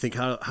trying to think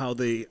how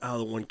the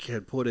one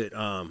kid put it,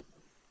 kind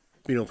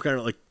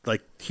of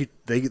like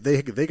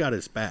they got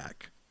his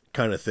back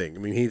kind of thing. I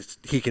mean,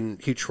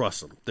 he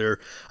trusts them.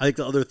 I think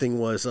the other thing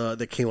was,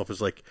 that came up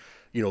is like,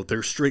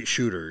 they're straight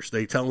shooters.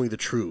 They tell me the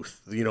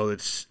truth.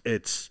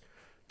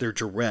 They're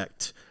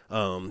direct.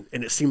 And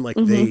it seemed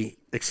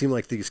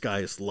like these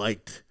guys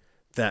liked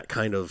that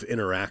kind of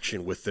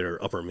interaction with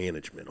their upper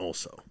management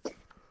also.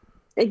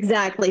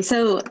 Exactly.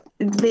 So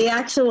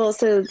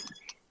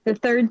the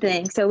third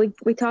thing, so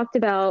we talked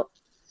about,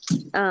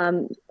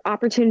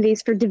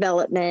 opportunities for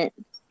development.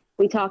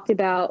 We talked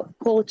about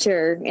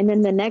culture. And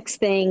then the next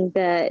thing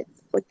that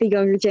like the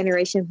younger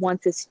generation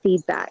wants is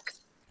feedback.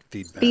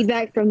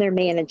 Feedback from their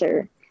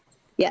manager.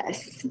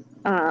 Yes.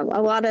 A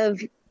lot of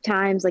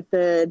times, like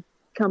the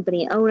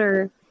company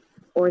owner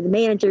or the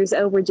managers,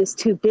 we're just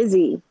too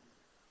busy.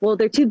 Well,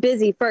 they're too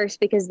busy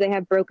first because they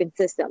have broken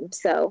systems.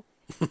 So,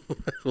 that's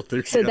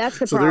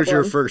the problem. So there's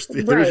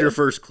your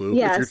first clue.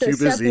 Yeah. If you're too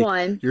busy, step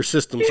one, your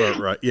systems aren't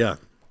right. Yeah.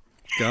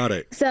 Got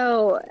it.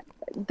 So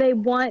they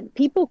want,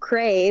 people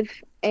crave,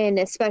 and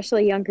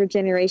especially younger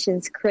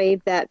generations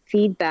crave that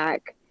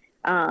feedback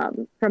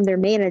from their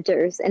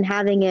managers and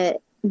having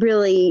it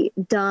really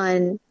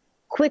done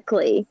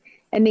quickly.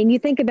 I mean, you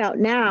think about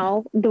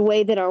now the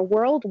way that our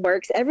world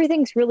works,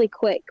 everything's really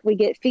quick. We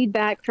get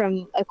feedback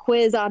from a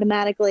quiz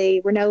automatically.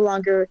 We're no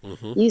longer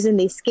using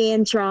these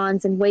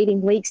Scantrons and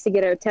waiting weeks to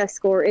get our test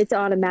score. It's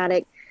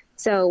automatic.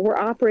 So we're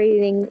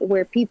operating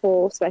where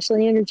people,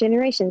 especially younger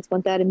generations,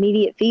 want that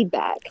immediate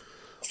feedback.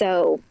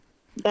 So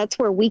that's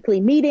where weekly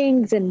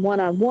meetings and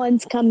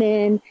one-on-ones come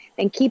in,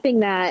 and keeping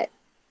that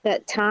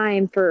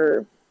time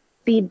for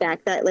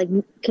feedback, that like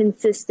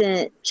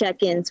consistent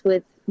check-ins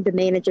with the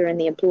manager and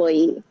the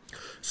employee.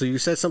 So you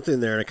said something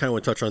there, and I kind of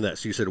want to touch on that.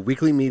 So you said a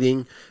weekly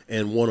meeting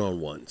and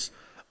one-on-ones.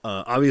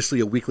 Obviously,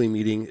 a weekly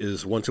meeting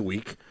is once a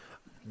week.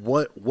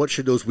 What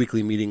should those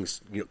weekly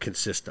meetings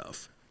consist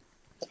of?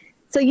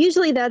 So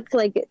usually that's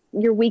like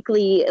your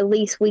weekly, at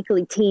least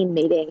weekly team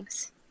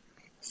meetings.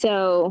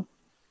 So,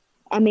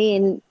 I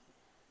mean,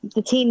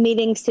 the team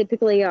meetings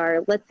typically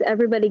are, let's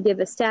everybody give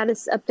a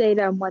status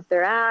update on what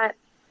they're at.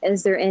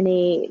 Is there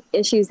any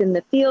issues in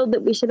the field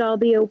that we should all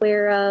be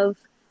aware of?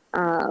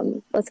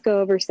 Let's go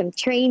over some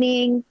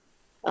training.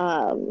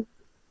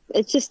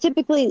 It's just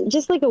typically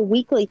just like a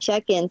weekly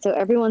check-in, so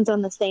everyone's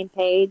on the same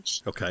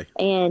page. Okay.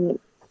 And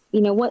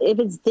what, if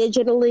it's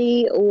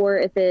digitally or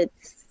if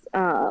it's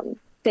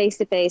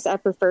face-to-face, I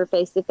prefer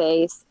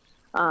face-to-face.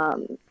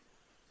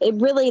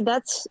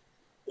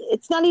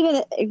 It's not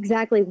even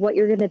exactly what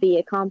you're going to be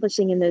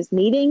accomplishing in those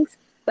meetings,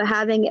 but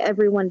having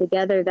everyone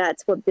together,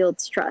 that's what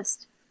builds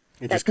trust.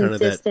 And just kind of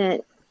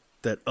that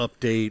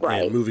update,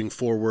 right, and moving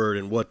forward,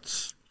 and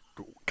what's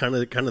kind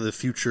of the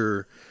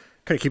future,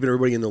 kind of keeping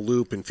everybody in the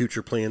loop and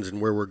future plans and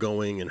where we're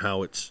going and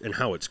how it's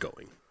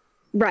going.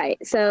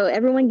 Right. So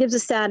everyone gives a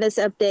status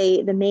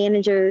update. The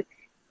manager,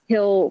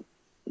 she'll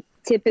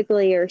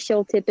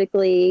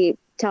typically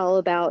tell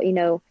about,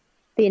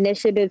 the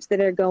initiatives that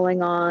are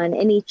going on,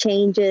 any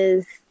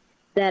changes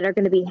that are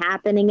going to be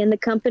happening in the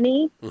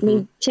company. I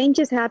mean,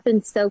 changes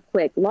happen so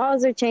quick.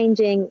 Laws are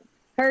changing,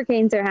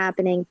 hurricanes are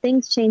happening,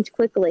 things change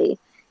quickly.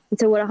 And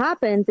so what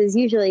happens is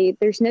usually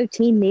there's no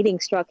team meeting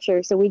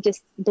structure. So we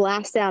just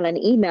blast out an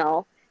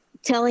email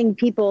telling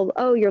people,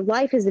 oh, your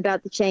life is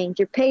about to change.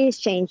 Your pay is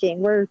changing.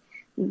 We're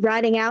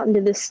riding out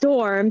into the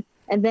storm.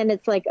 And then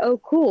it's like, oh,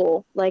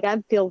 cool. Like,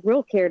 I feel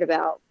real cared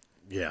about.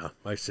 Yeah,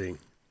 I see.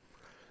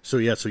 So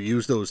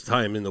use those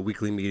time in the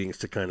weekly meetings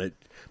to kind of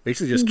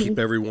basically just keep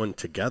everyone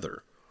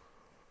together.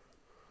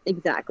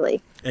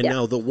 Exactly. And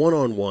now the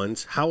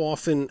one-on-ones, how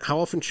often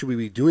should we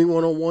be doing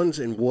one-on-ones,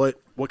 and what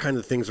kind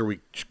of things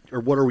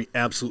what are we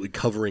absolutely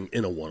covering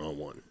in a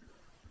one-on-one?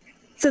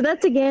 So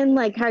that's, again,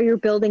 like how you're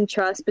building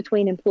trust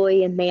between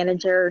employee and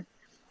manager.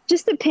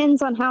 Just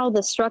depends on how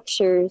the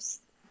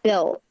structure's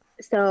built.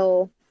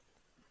 So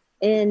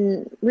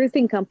in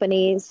roofing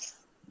companies,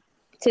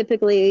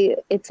 typically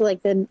it's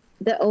like the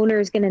owner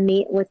is going to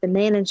meet with the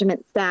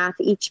management staff,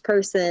 each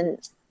person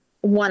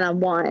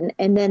one-on-one,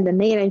 and then the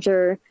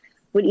manager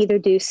would either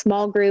do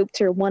small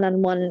groups or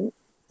one-on-one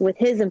with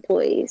his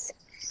employees.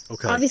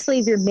 Okay. Obviously,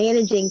 if you're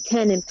managing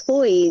 10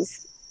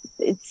 employees,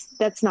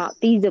 that's not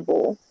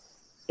feasible.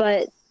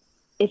 But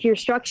if your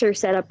structure is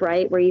set up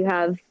right, where you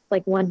have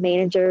like one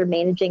manager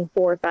managing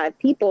 4 or 5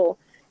 people,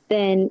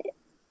 then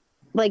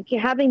like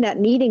having that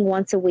meeting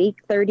once a week,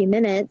 30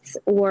 minutes,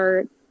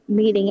 or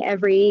meeting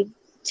every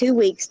 2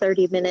 weeks,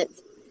 30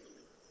 minutes,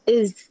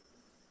 is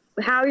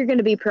how you're going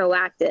to be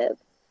proactive.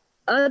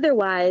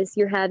 Otherwise,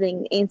 you're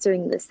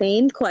answering the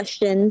same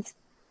questions,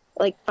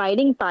 like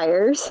fighting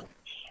fires,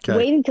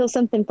 waiting until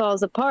something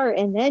falls apart,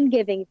 and then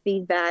giving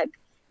feedback,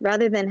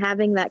 rather than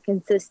having that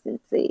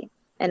consistency.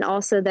 And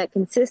also that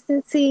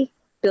consistency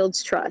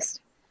builds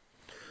trust.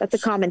 That's a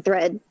common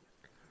thread.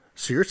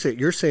 So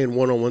you're saying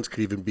one-on-ones could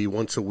even be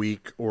once a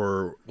week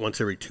or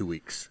once every 2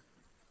 weeks?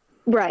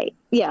 Right.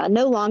 Yeah.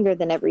 No longer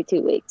than every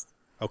 2 weeks.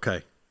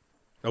 Okay.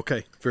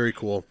 Very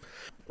cool.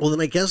 Well,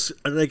 then I guess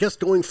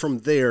going from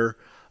there,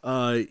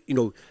 the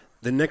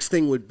next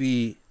thing would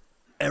be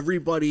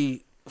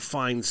everybody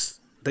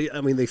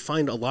they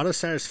find a lot of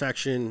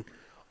satisfaction.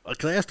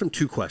 Because I asked them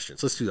 2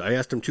 questions. Let's do that. I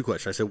asked them 2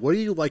 questions. I said, what do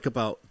you like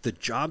about the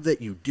job that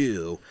you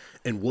do,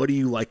 and what do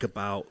you like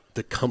about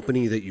the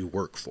company that you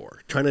work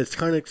for? Kind of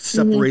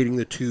separating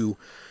the two.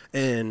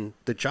 And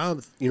the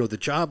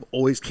job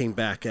always came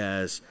back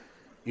as,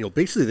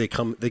 basically they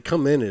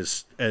come in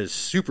as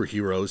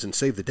superheroes and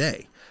save the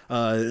day.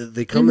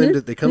 They come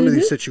into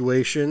these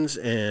situations,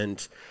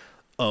 and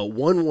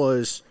one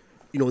was,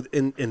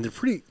 and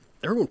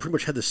everyone pretty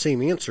much had the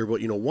same answer,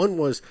 but one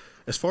was,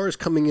 as far as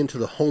coming into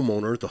the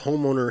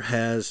homeowner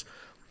has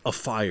a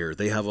fire,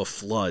 they have a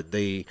flood,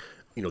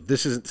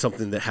 this isn't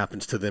something that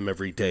happens to them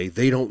every day.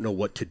 They don't know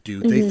what to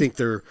do. They think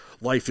their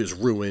life is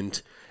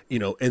ruined,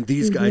 and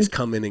these guys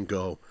come in and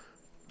go,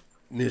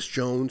 Miss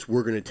Jones,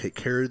 we're going to take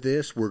care of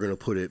this. We're going to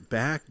put it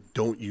back.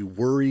 Don't you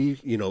worry,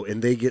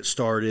 and they get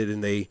started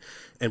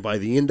and by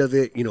the end of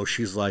it,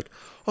 she's like,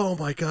 oh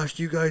my gosh,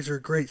 you guys are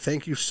great.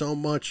 Thank you so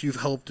much.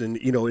 You've helped. And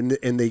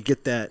they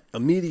get that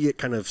immediate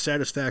kind of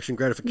satisfaction,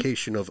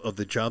 gratification of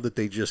the job that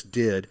they just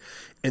did.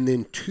 And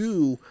then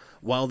two,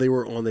 while they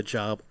were on the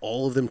job,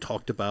 all of them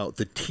talked about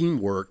the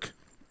teamwork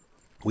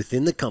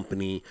within the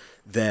company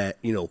that,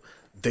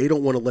 they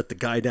don't want to let the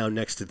guy down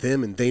next to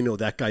them, and they know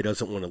that guy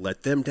doesn't want to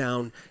let them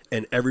down,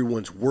 and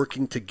everyone's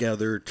working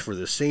together for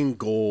the same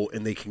goal,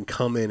 and they can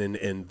come in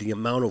and the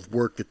amount of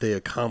work that they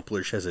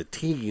accomplish as a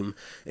team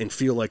and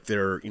feel like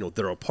they're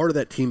a part of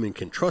that team and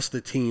can trust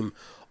the team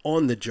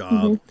on the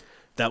job. Mm-hmm.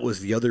 That was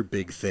the other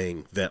big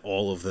thing that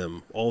all of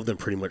them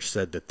pretty much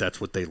said that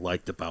that's what they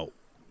liked about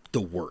the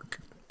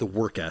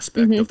work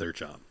aspect of their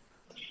job.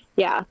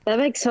 Yeah, that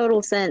makes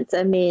total sense.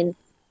 I mean,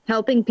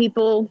 helping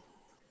people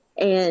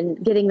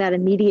and getting that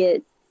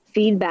immediate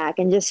feedback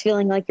and just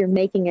feeling like you're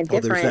making a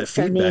difference. Oh, there's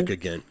that feedback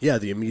again. Yeah,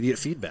 the immediate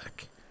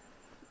feedback.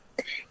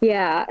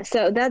 Yeah,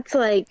 so that's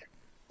like,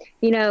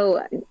 so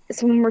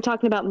when we're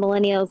talking about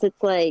millennials,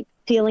 it's like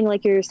feeling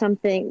like you're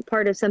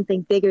part of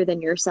something bigger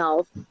than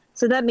yourself.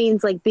 So that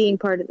means like being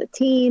part of the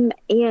team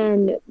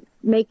and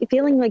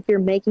feeling like you're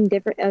making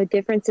a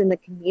difference in the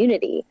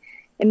community.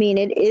 I mean,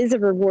 it is a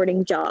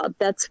rewarding job.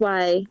 That's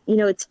why,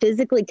 it's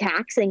physically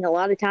taxing a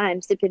lot of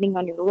times depending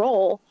on your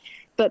role.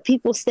 But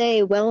people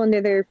stay well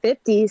into their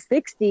 50s,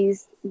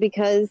 60s,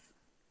 because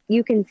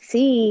you can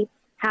see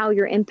how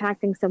you're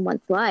impacting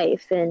someone's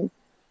life. And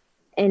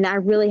I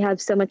really have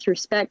so much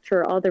respect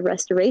for all the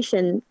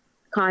restoration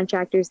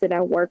contractors that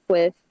I work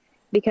with,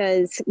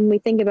 because when we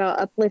think about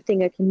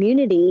uplifting a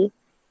community,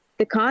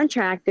 the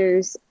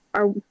contractors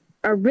are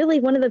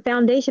really one of the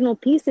foundational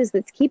pieces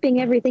that's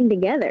keeping everything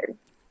together.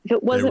 If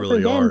it wasn't for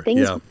them,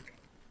 things... Yeah.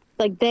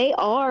 Like they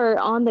are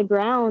on the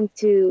ground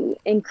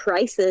in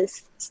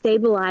crisis,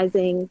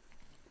 stabilizing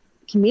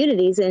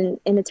communities in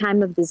a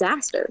time of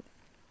disaster.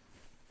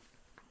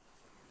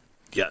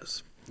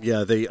 Yes.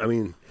 Yeah.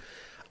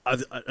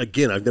 I've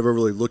never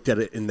really looked at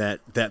it in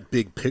that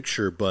big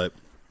picture, but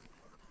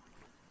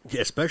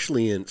yeah,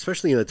 especially in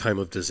a time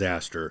of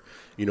disaster,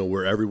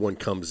 where everyone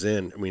comes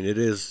in. I mean, it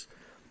is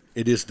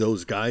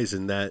those guys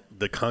and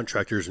the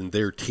contractors and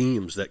their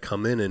teams that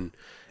come in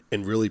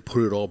and really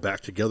put it all back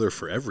together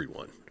for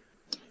everyone.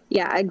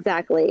 Yeah,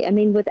 exactly. I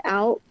mean,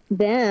 without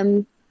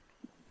them,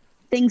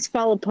 things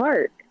fall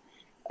apart.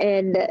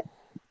 And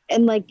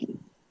like,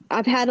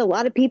 I know a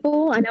lot of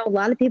people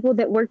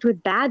that worked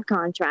with bad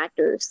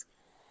contractors,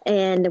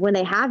 and when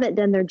they haven't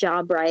done their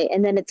job right,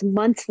 and then it's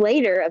months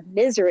later of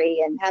misery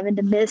and having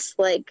to miss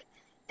like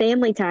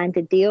family time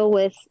to deal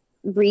with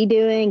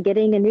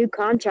getting a new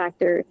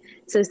contractor.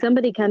 So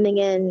somebody coming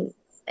in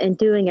and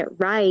doing it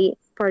right,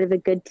 part of a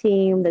good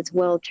team that's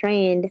well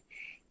trained,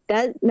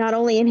 that not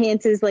only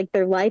enhances like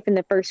their life in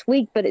the first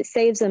week, but it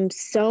saves them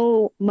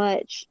so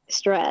much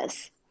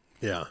stress.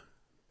 Yeah.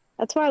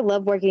 That's why I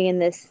love working in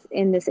this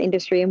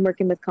industry and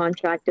working with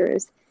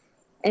contractors.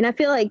 And I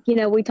feel like,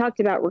 we talked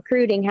about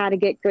recruiting, how to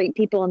get great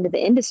people into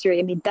the industry.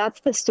 I mean, that's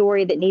the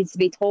story that needs to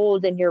be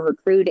told in your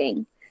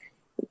recruiting.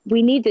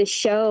 We need to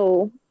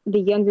show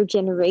the younger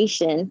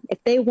generation,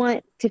 if they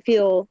want to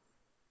feel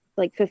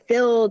like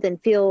fulfilled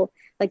and feel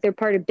like they're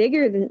part of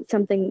bigger than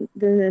something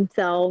than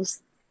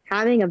themselves,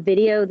 having a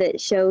video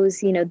that shows,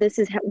 this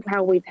is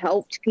how we've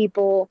helped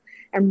people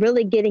and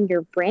really getting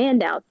your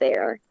brand out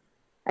there.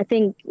 I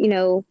think,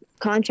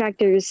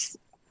 contractors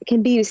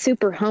can be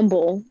super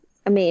humble.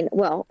 I mean,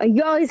 well,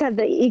 you always have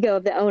the ego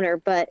of the owner,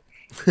 but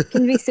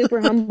can be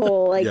super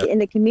humble, like in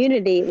the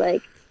community.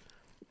 Like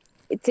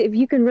if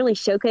you can really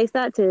showcase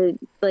that to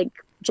like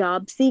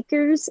job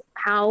seekers,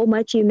 how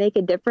much you make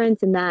a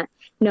difference in that,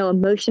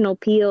 emotional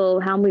appeal,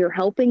 how we are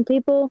helping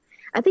people.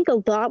 I think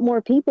a lot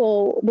more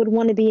people would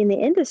want to be in the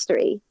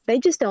industry. They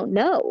just don't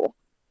know.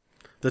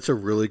 That's a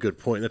really good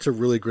point. That's a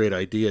really great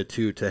idea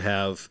too, to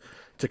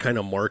kind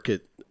of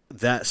market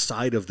that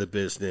side of the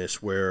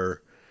business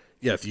where,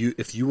 yeah,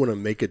 if you want to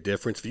make a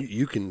difference,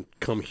 you can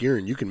come here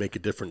and you can make a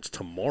difference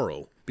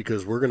tomorrow,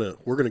 because we're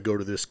gonna go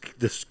to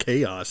this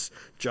chaos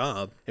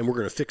job and we're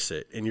gonna fix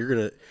it, and you're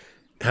gonna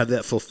have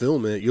that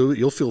fulfillment.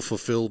 You'll feel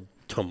fulfilled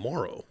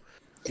tomorrow.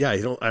 Yeah,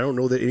 I don't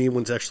know that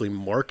anyone's actually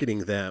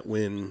marketing that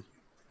when.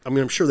 I mean,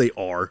 I'm sure they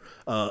are,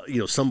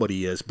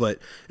 somebody is, but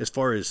as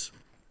far as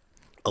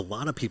a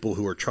lot of people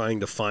who are trying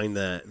to find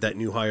that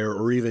new hire,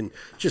 or even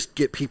just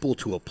get people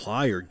to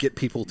apply or get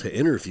people to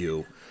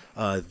interview,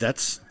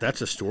 that's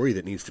a story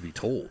that needs to be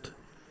told.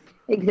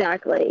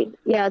 Exactly.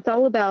 Yeah. It's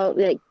all about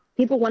like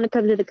people want to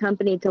come to the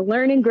company to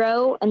learn and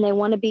grow, and they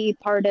want to be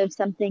part of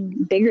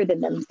something bigger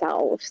than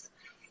themselves.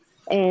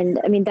 And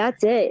I mean,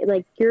 that's it.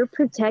 Like you're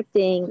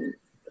protecting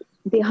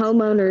the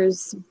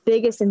homeowner's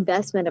biggest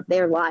investment of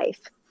their life.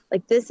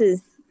 Like this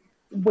is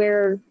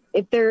where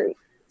if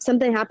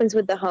something happens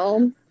with the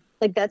home,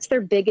 like that's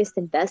their biggest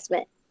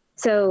investment.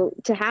 So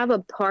to have a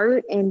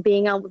part in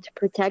being able to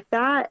protect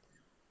that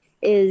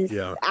is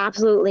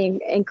absolutely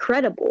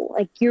incredible.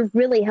 Like you're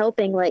really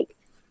helping like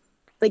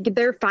like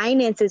their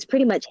finances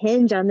pretty much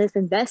hinge on this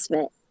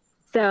investment.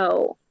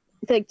 So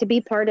it's like to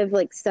be part of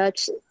like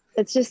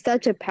it's just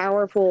such a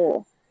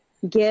powerful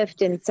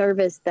gift and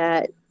service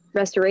that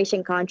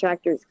restoration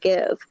contractors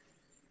give.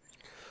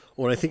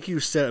 Well, I think you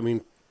said, I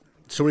mean,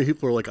 so many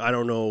people are like, I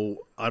don't know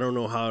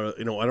how to,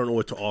 I don't know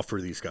what to offer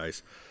these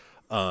guys.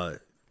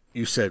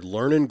 You said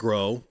learn and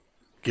grow,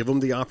 give them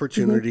the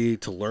opportunity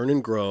to learn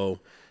and grow,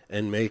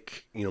 and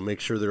make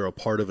sure they're a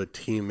part of a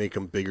team, make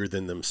them bigger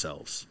than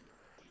themselves.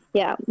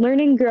 Yeah, learn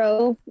and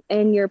grow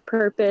and your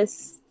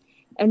purpose.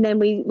 And then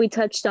we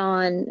touched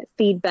on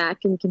feedback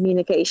and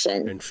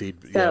communication. And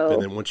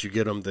and then once you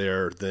get them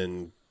there,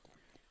 then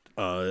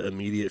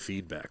immediate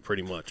feedback,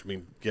 pretty much. I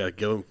mean,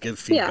 give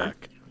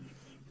feedback.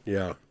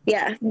 Yeah.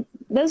 Yeah,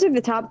 those are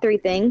the top three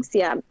things.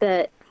 Yeah,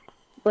 that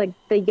like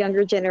the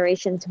younger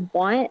generations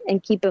want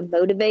and keep them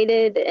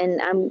motivated.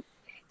 And I'm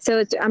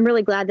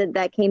really glad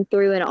that came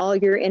through in all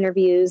your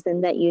interviews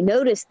and that you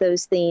noticed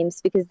those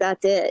themes, because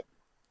that's it.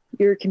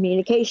 Your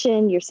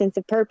communication, your sense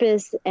of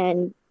purpose,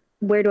 and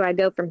where do I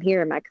go from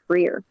here in my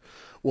career?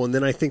 Well, and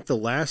then I think the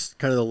last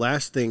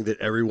thing that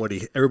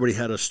everybody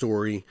had a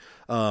story.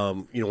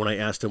 When I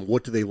asked them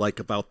what do they like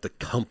about the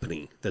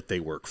company that they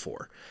work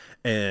for,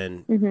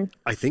 and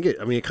I think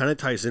it kind of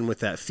ties in with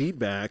that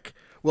feedback.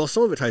 Well,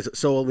 some of it ties.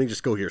 So let me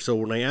just go here. So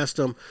when I asked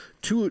them,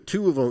 two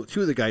of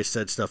the guys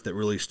said stuff that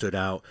really stood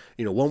out.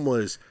 One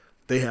was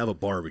they have a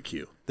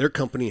barbecue. Their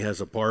company has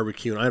a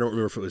barbecue, and I don't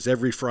remember if it was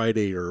every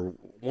Friday or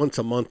once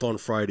a month on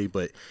Friday,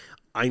 but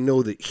I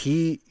know that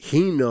he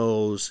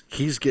knows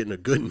he's getting a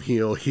good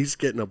meal, he's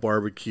getting a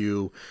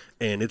barbecue,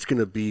 and it's going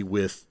to be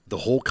with the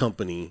whole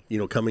company,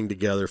 coming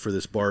together for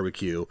this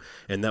barbecue.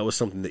 And that was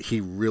something that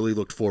he really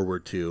looked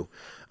forward to.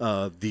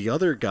 The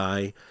other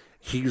guy,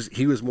 he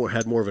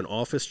had more of an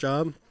office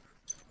job.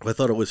 I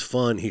thought it was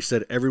fun. He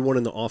said everyone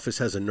in the office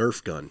has a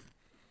Nerf gun,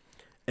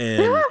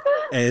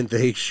 and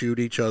they shoot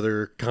each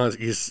other.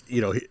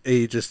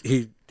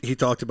 He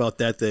talked about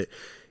that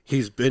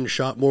he's been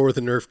shot more with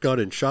a Nerf gun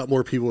and shot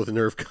more people with a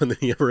Nerf gun than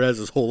he ever has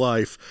his whole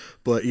life.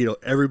 But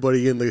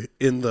everybody in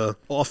the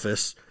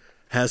office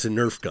has a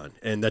Nerf gun,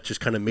 and that just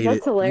kind of made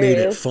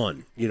it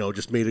fun.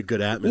 Just made a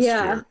good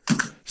atmosphere. Yeah.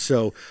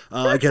 So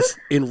I guess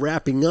in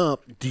wrapping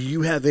up, do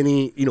you have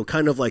any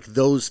kind of like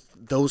those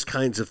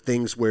kinds of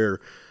things where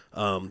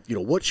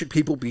what should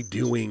people be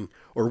doing,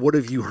 or what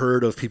have you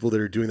heard of people that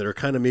are doing that are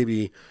kind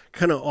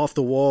of off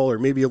the wall, or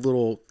maybe a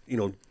little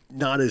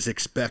not as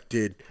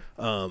expected?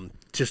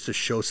 Just to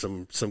show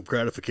some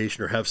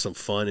gratification or have some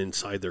fun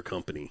inside their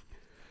company.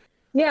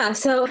 Yeah.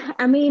 So,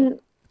 I mean,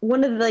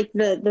 one of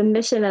the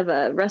mission of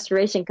a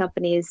restoration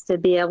company is to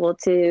be able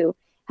to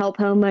help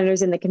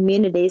homeowners in the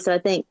community. So I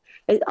think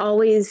it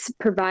always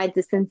provides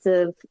a sense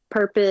of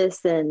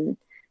purpose and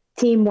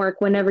teamwork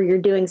whenever you're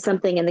doing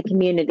something in the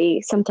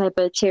community, some type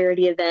of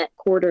charity event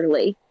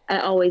quarterly. I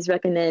always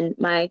recommend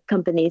my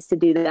companies to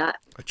do that.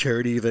 A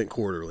charity event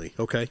quarterly.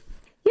 Okay.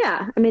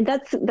 Yeah. I mean,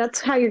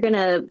 that's how you're going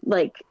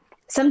to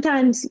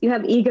sometimes you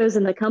have egos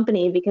in the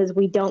company because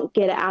we don't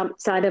get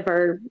outside of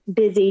our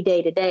busy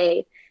day to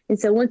day. And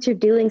so once you're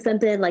doing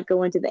something like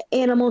going to the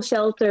animal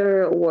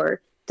shelter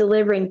or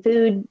delivering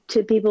food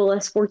to people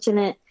less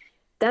fortunate,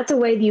 that's a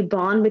way that you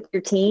bond with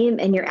your team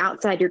and you're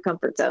outside your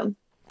comfort zone.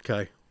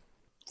 Okay.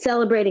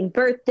 Celebrating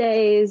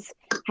birthdays,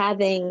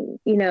 having,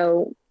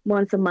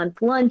 once a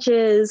month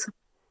lunches,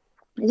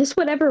 just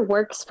whatever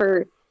works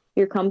for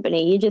your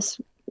company.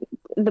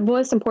 The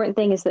most important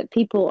thing is that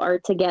people are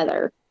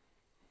together.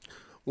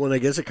 Well, and I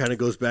guess it kind of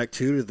goes back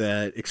to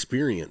that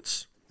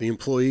experience, the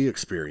employee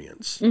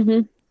experience.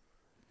 Mm-hmm.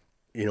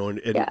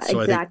 Yeah, so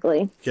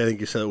exactly. I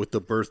think you said it with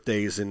the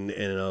birthdays and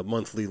a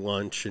monthly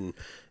lunch and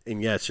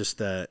yeah, it's just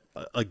that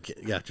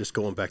just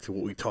going back to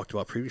what we talked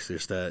about previously,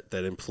 is that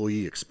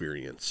employee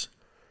experience.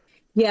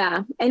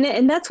 Yeah,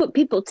 and that's what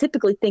people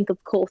typically think of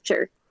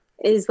culture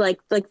is like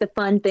the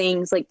fun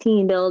things like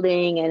team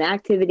building and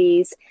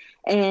activities,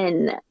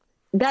 and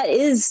that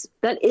is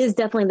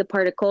definitely the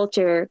part of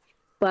culture.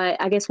 But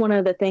I guess one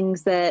of the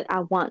things that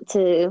I want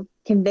to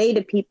convey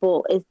to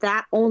people is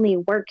that only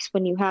works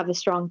when you have a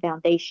strong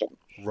foundation.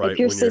 Right. If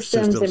your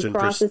systems and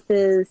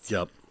processes,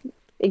 yep.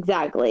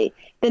 Exactly,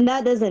 then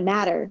that doesn't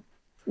matter.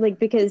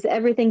 Because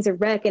everything's a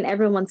wreck and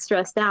everyone's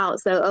stressed out.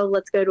 So,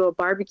 let's go to a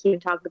barbecue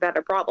and talk about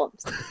our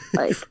problems.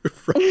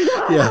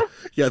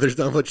 Yeah. There's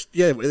not much.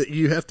 Yeah.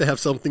 You have to have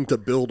something to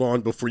build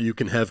on before you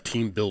can have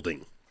team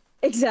building.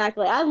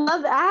 Exactly. I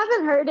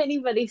haven't heard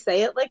anybody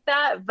say it like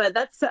that, but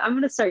I'm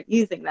going to start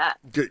using that.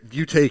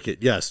 You take it.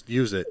 Yes.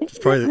 Use it. It's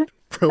probably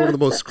one of the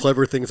most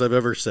clever things I've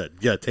ever said.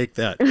 Yeah. Take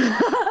that.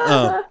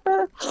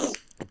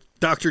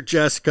 Dr.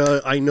 Jessica,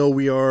 I know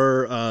we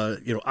are,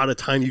 out of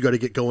time. You got to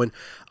get going.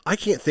 I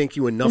can't thank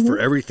you enough for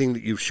everything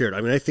that you've shared.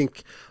 I mean, I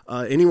think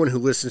anyone who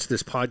listens to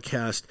this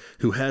podcast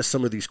who has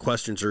some of these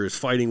questions or is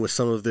fighting with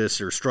some of this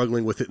or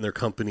struggling with it in their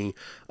company,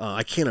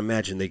 I can't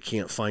imagine they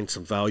can't find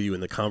some value in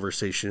the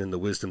conversation and the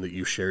wisdom that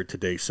you shared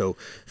today. So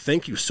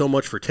thank you so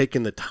much for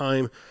taking the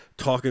time,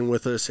 talking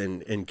with us,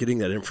 and getting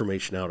that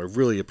information out. I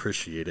really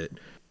appreciate it.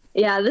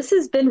 Yeah, this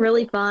has been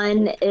really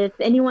fun. If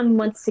anyone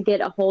wants to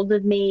get a hold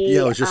of me,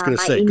 Yeah, I was just going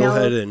to my say, go email,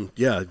 ahead and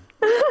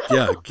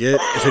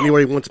if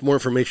anybody wants more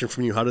information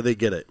from you, how do they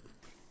get it?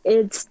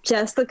 it's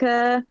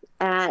Jessica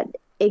at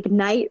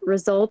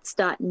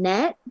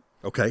igniteresults.net.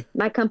 Okay.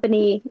 My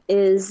company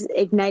is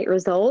Ignite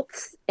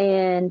Results,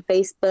 and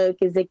Facebook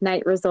is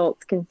Ignite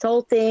Results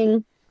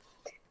Consulting.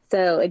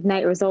 So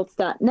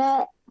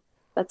igniteresults.net.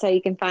 That's how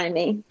you can find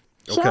me.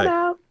 Okay. Shout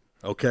out.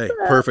 Okay,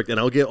 perfect. And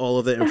I'll get all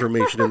of that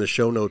information in the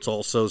show notes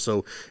also.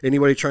 So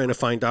anybody trying to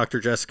find Dr.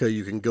 Jessica,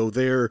 you can go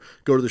there,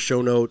 go to the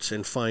show notes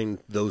and find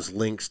those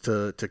links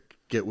to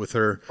get with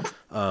her.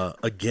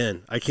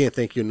 Again, I can't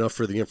thank you enough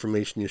for the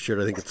information you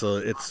shared. I think it's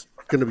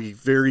going to be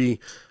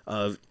very,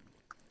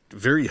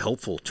 very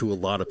helpful to a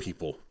lot of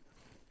people.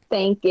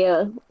 Thank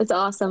you. It's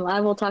awesome. I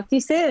will talk to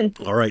you soon.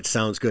 All right,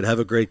 sounds good. Have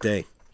a great day.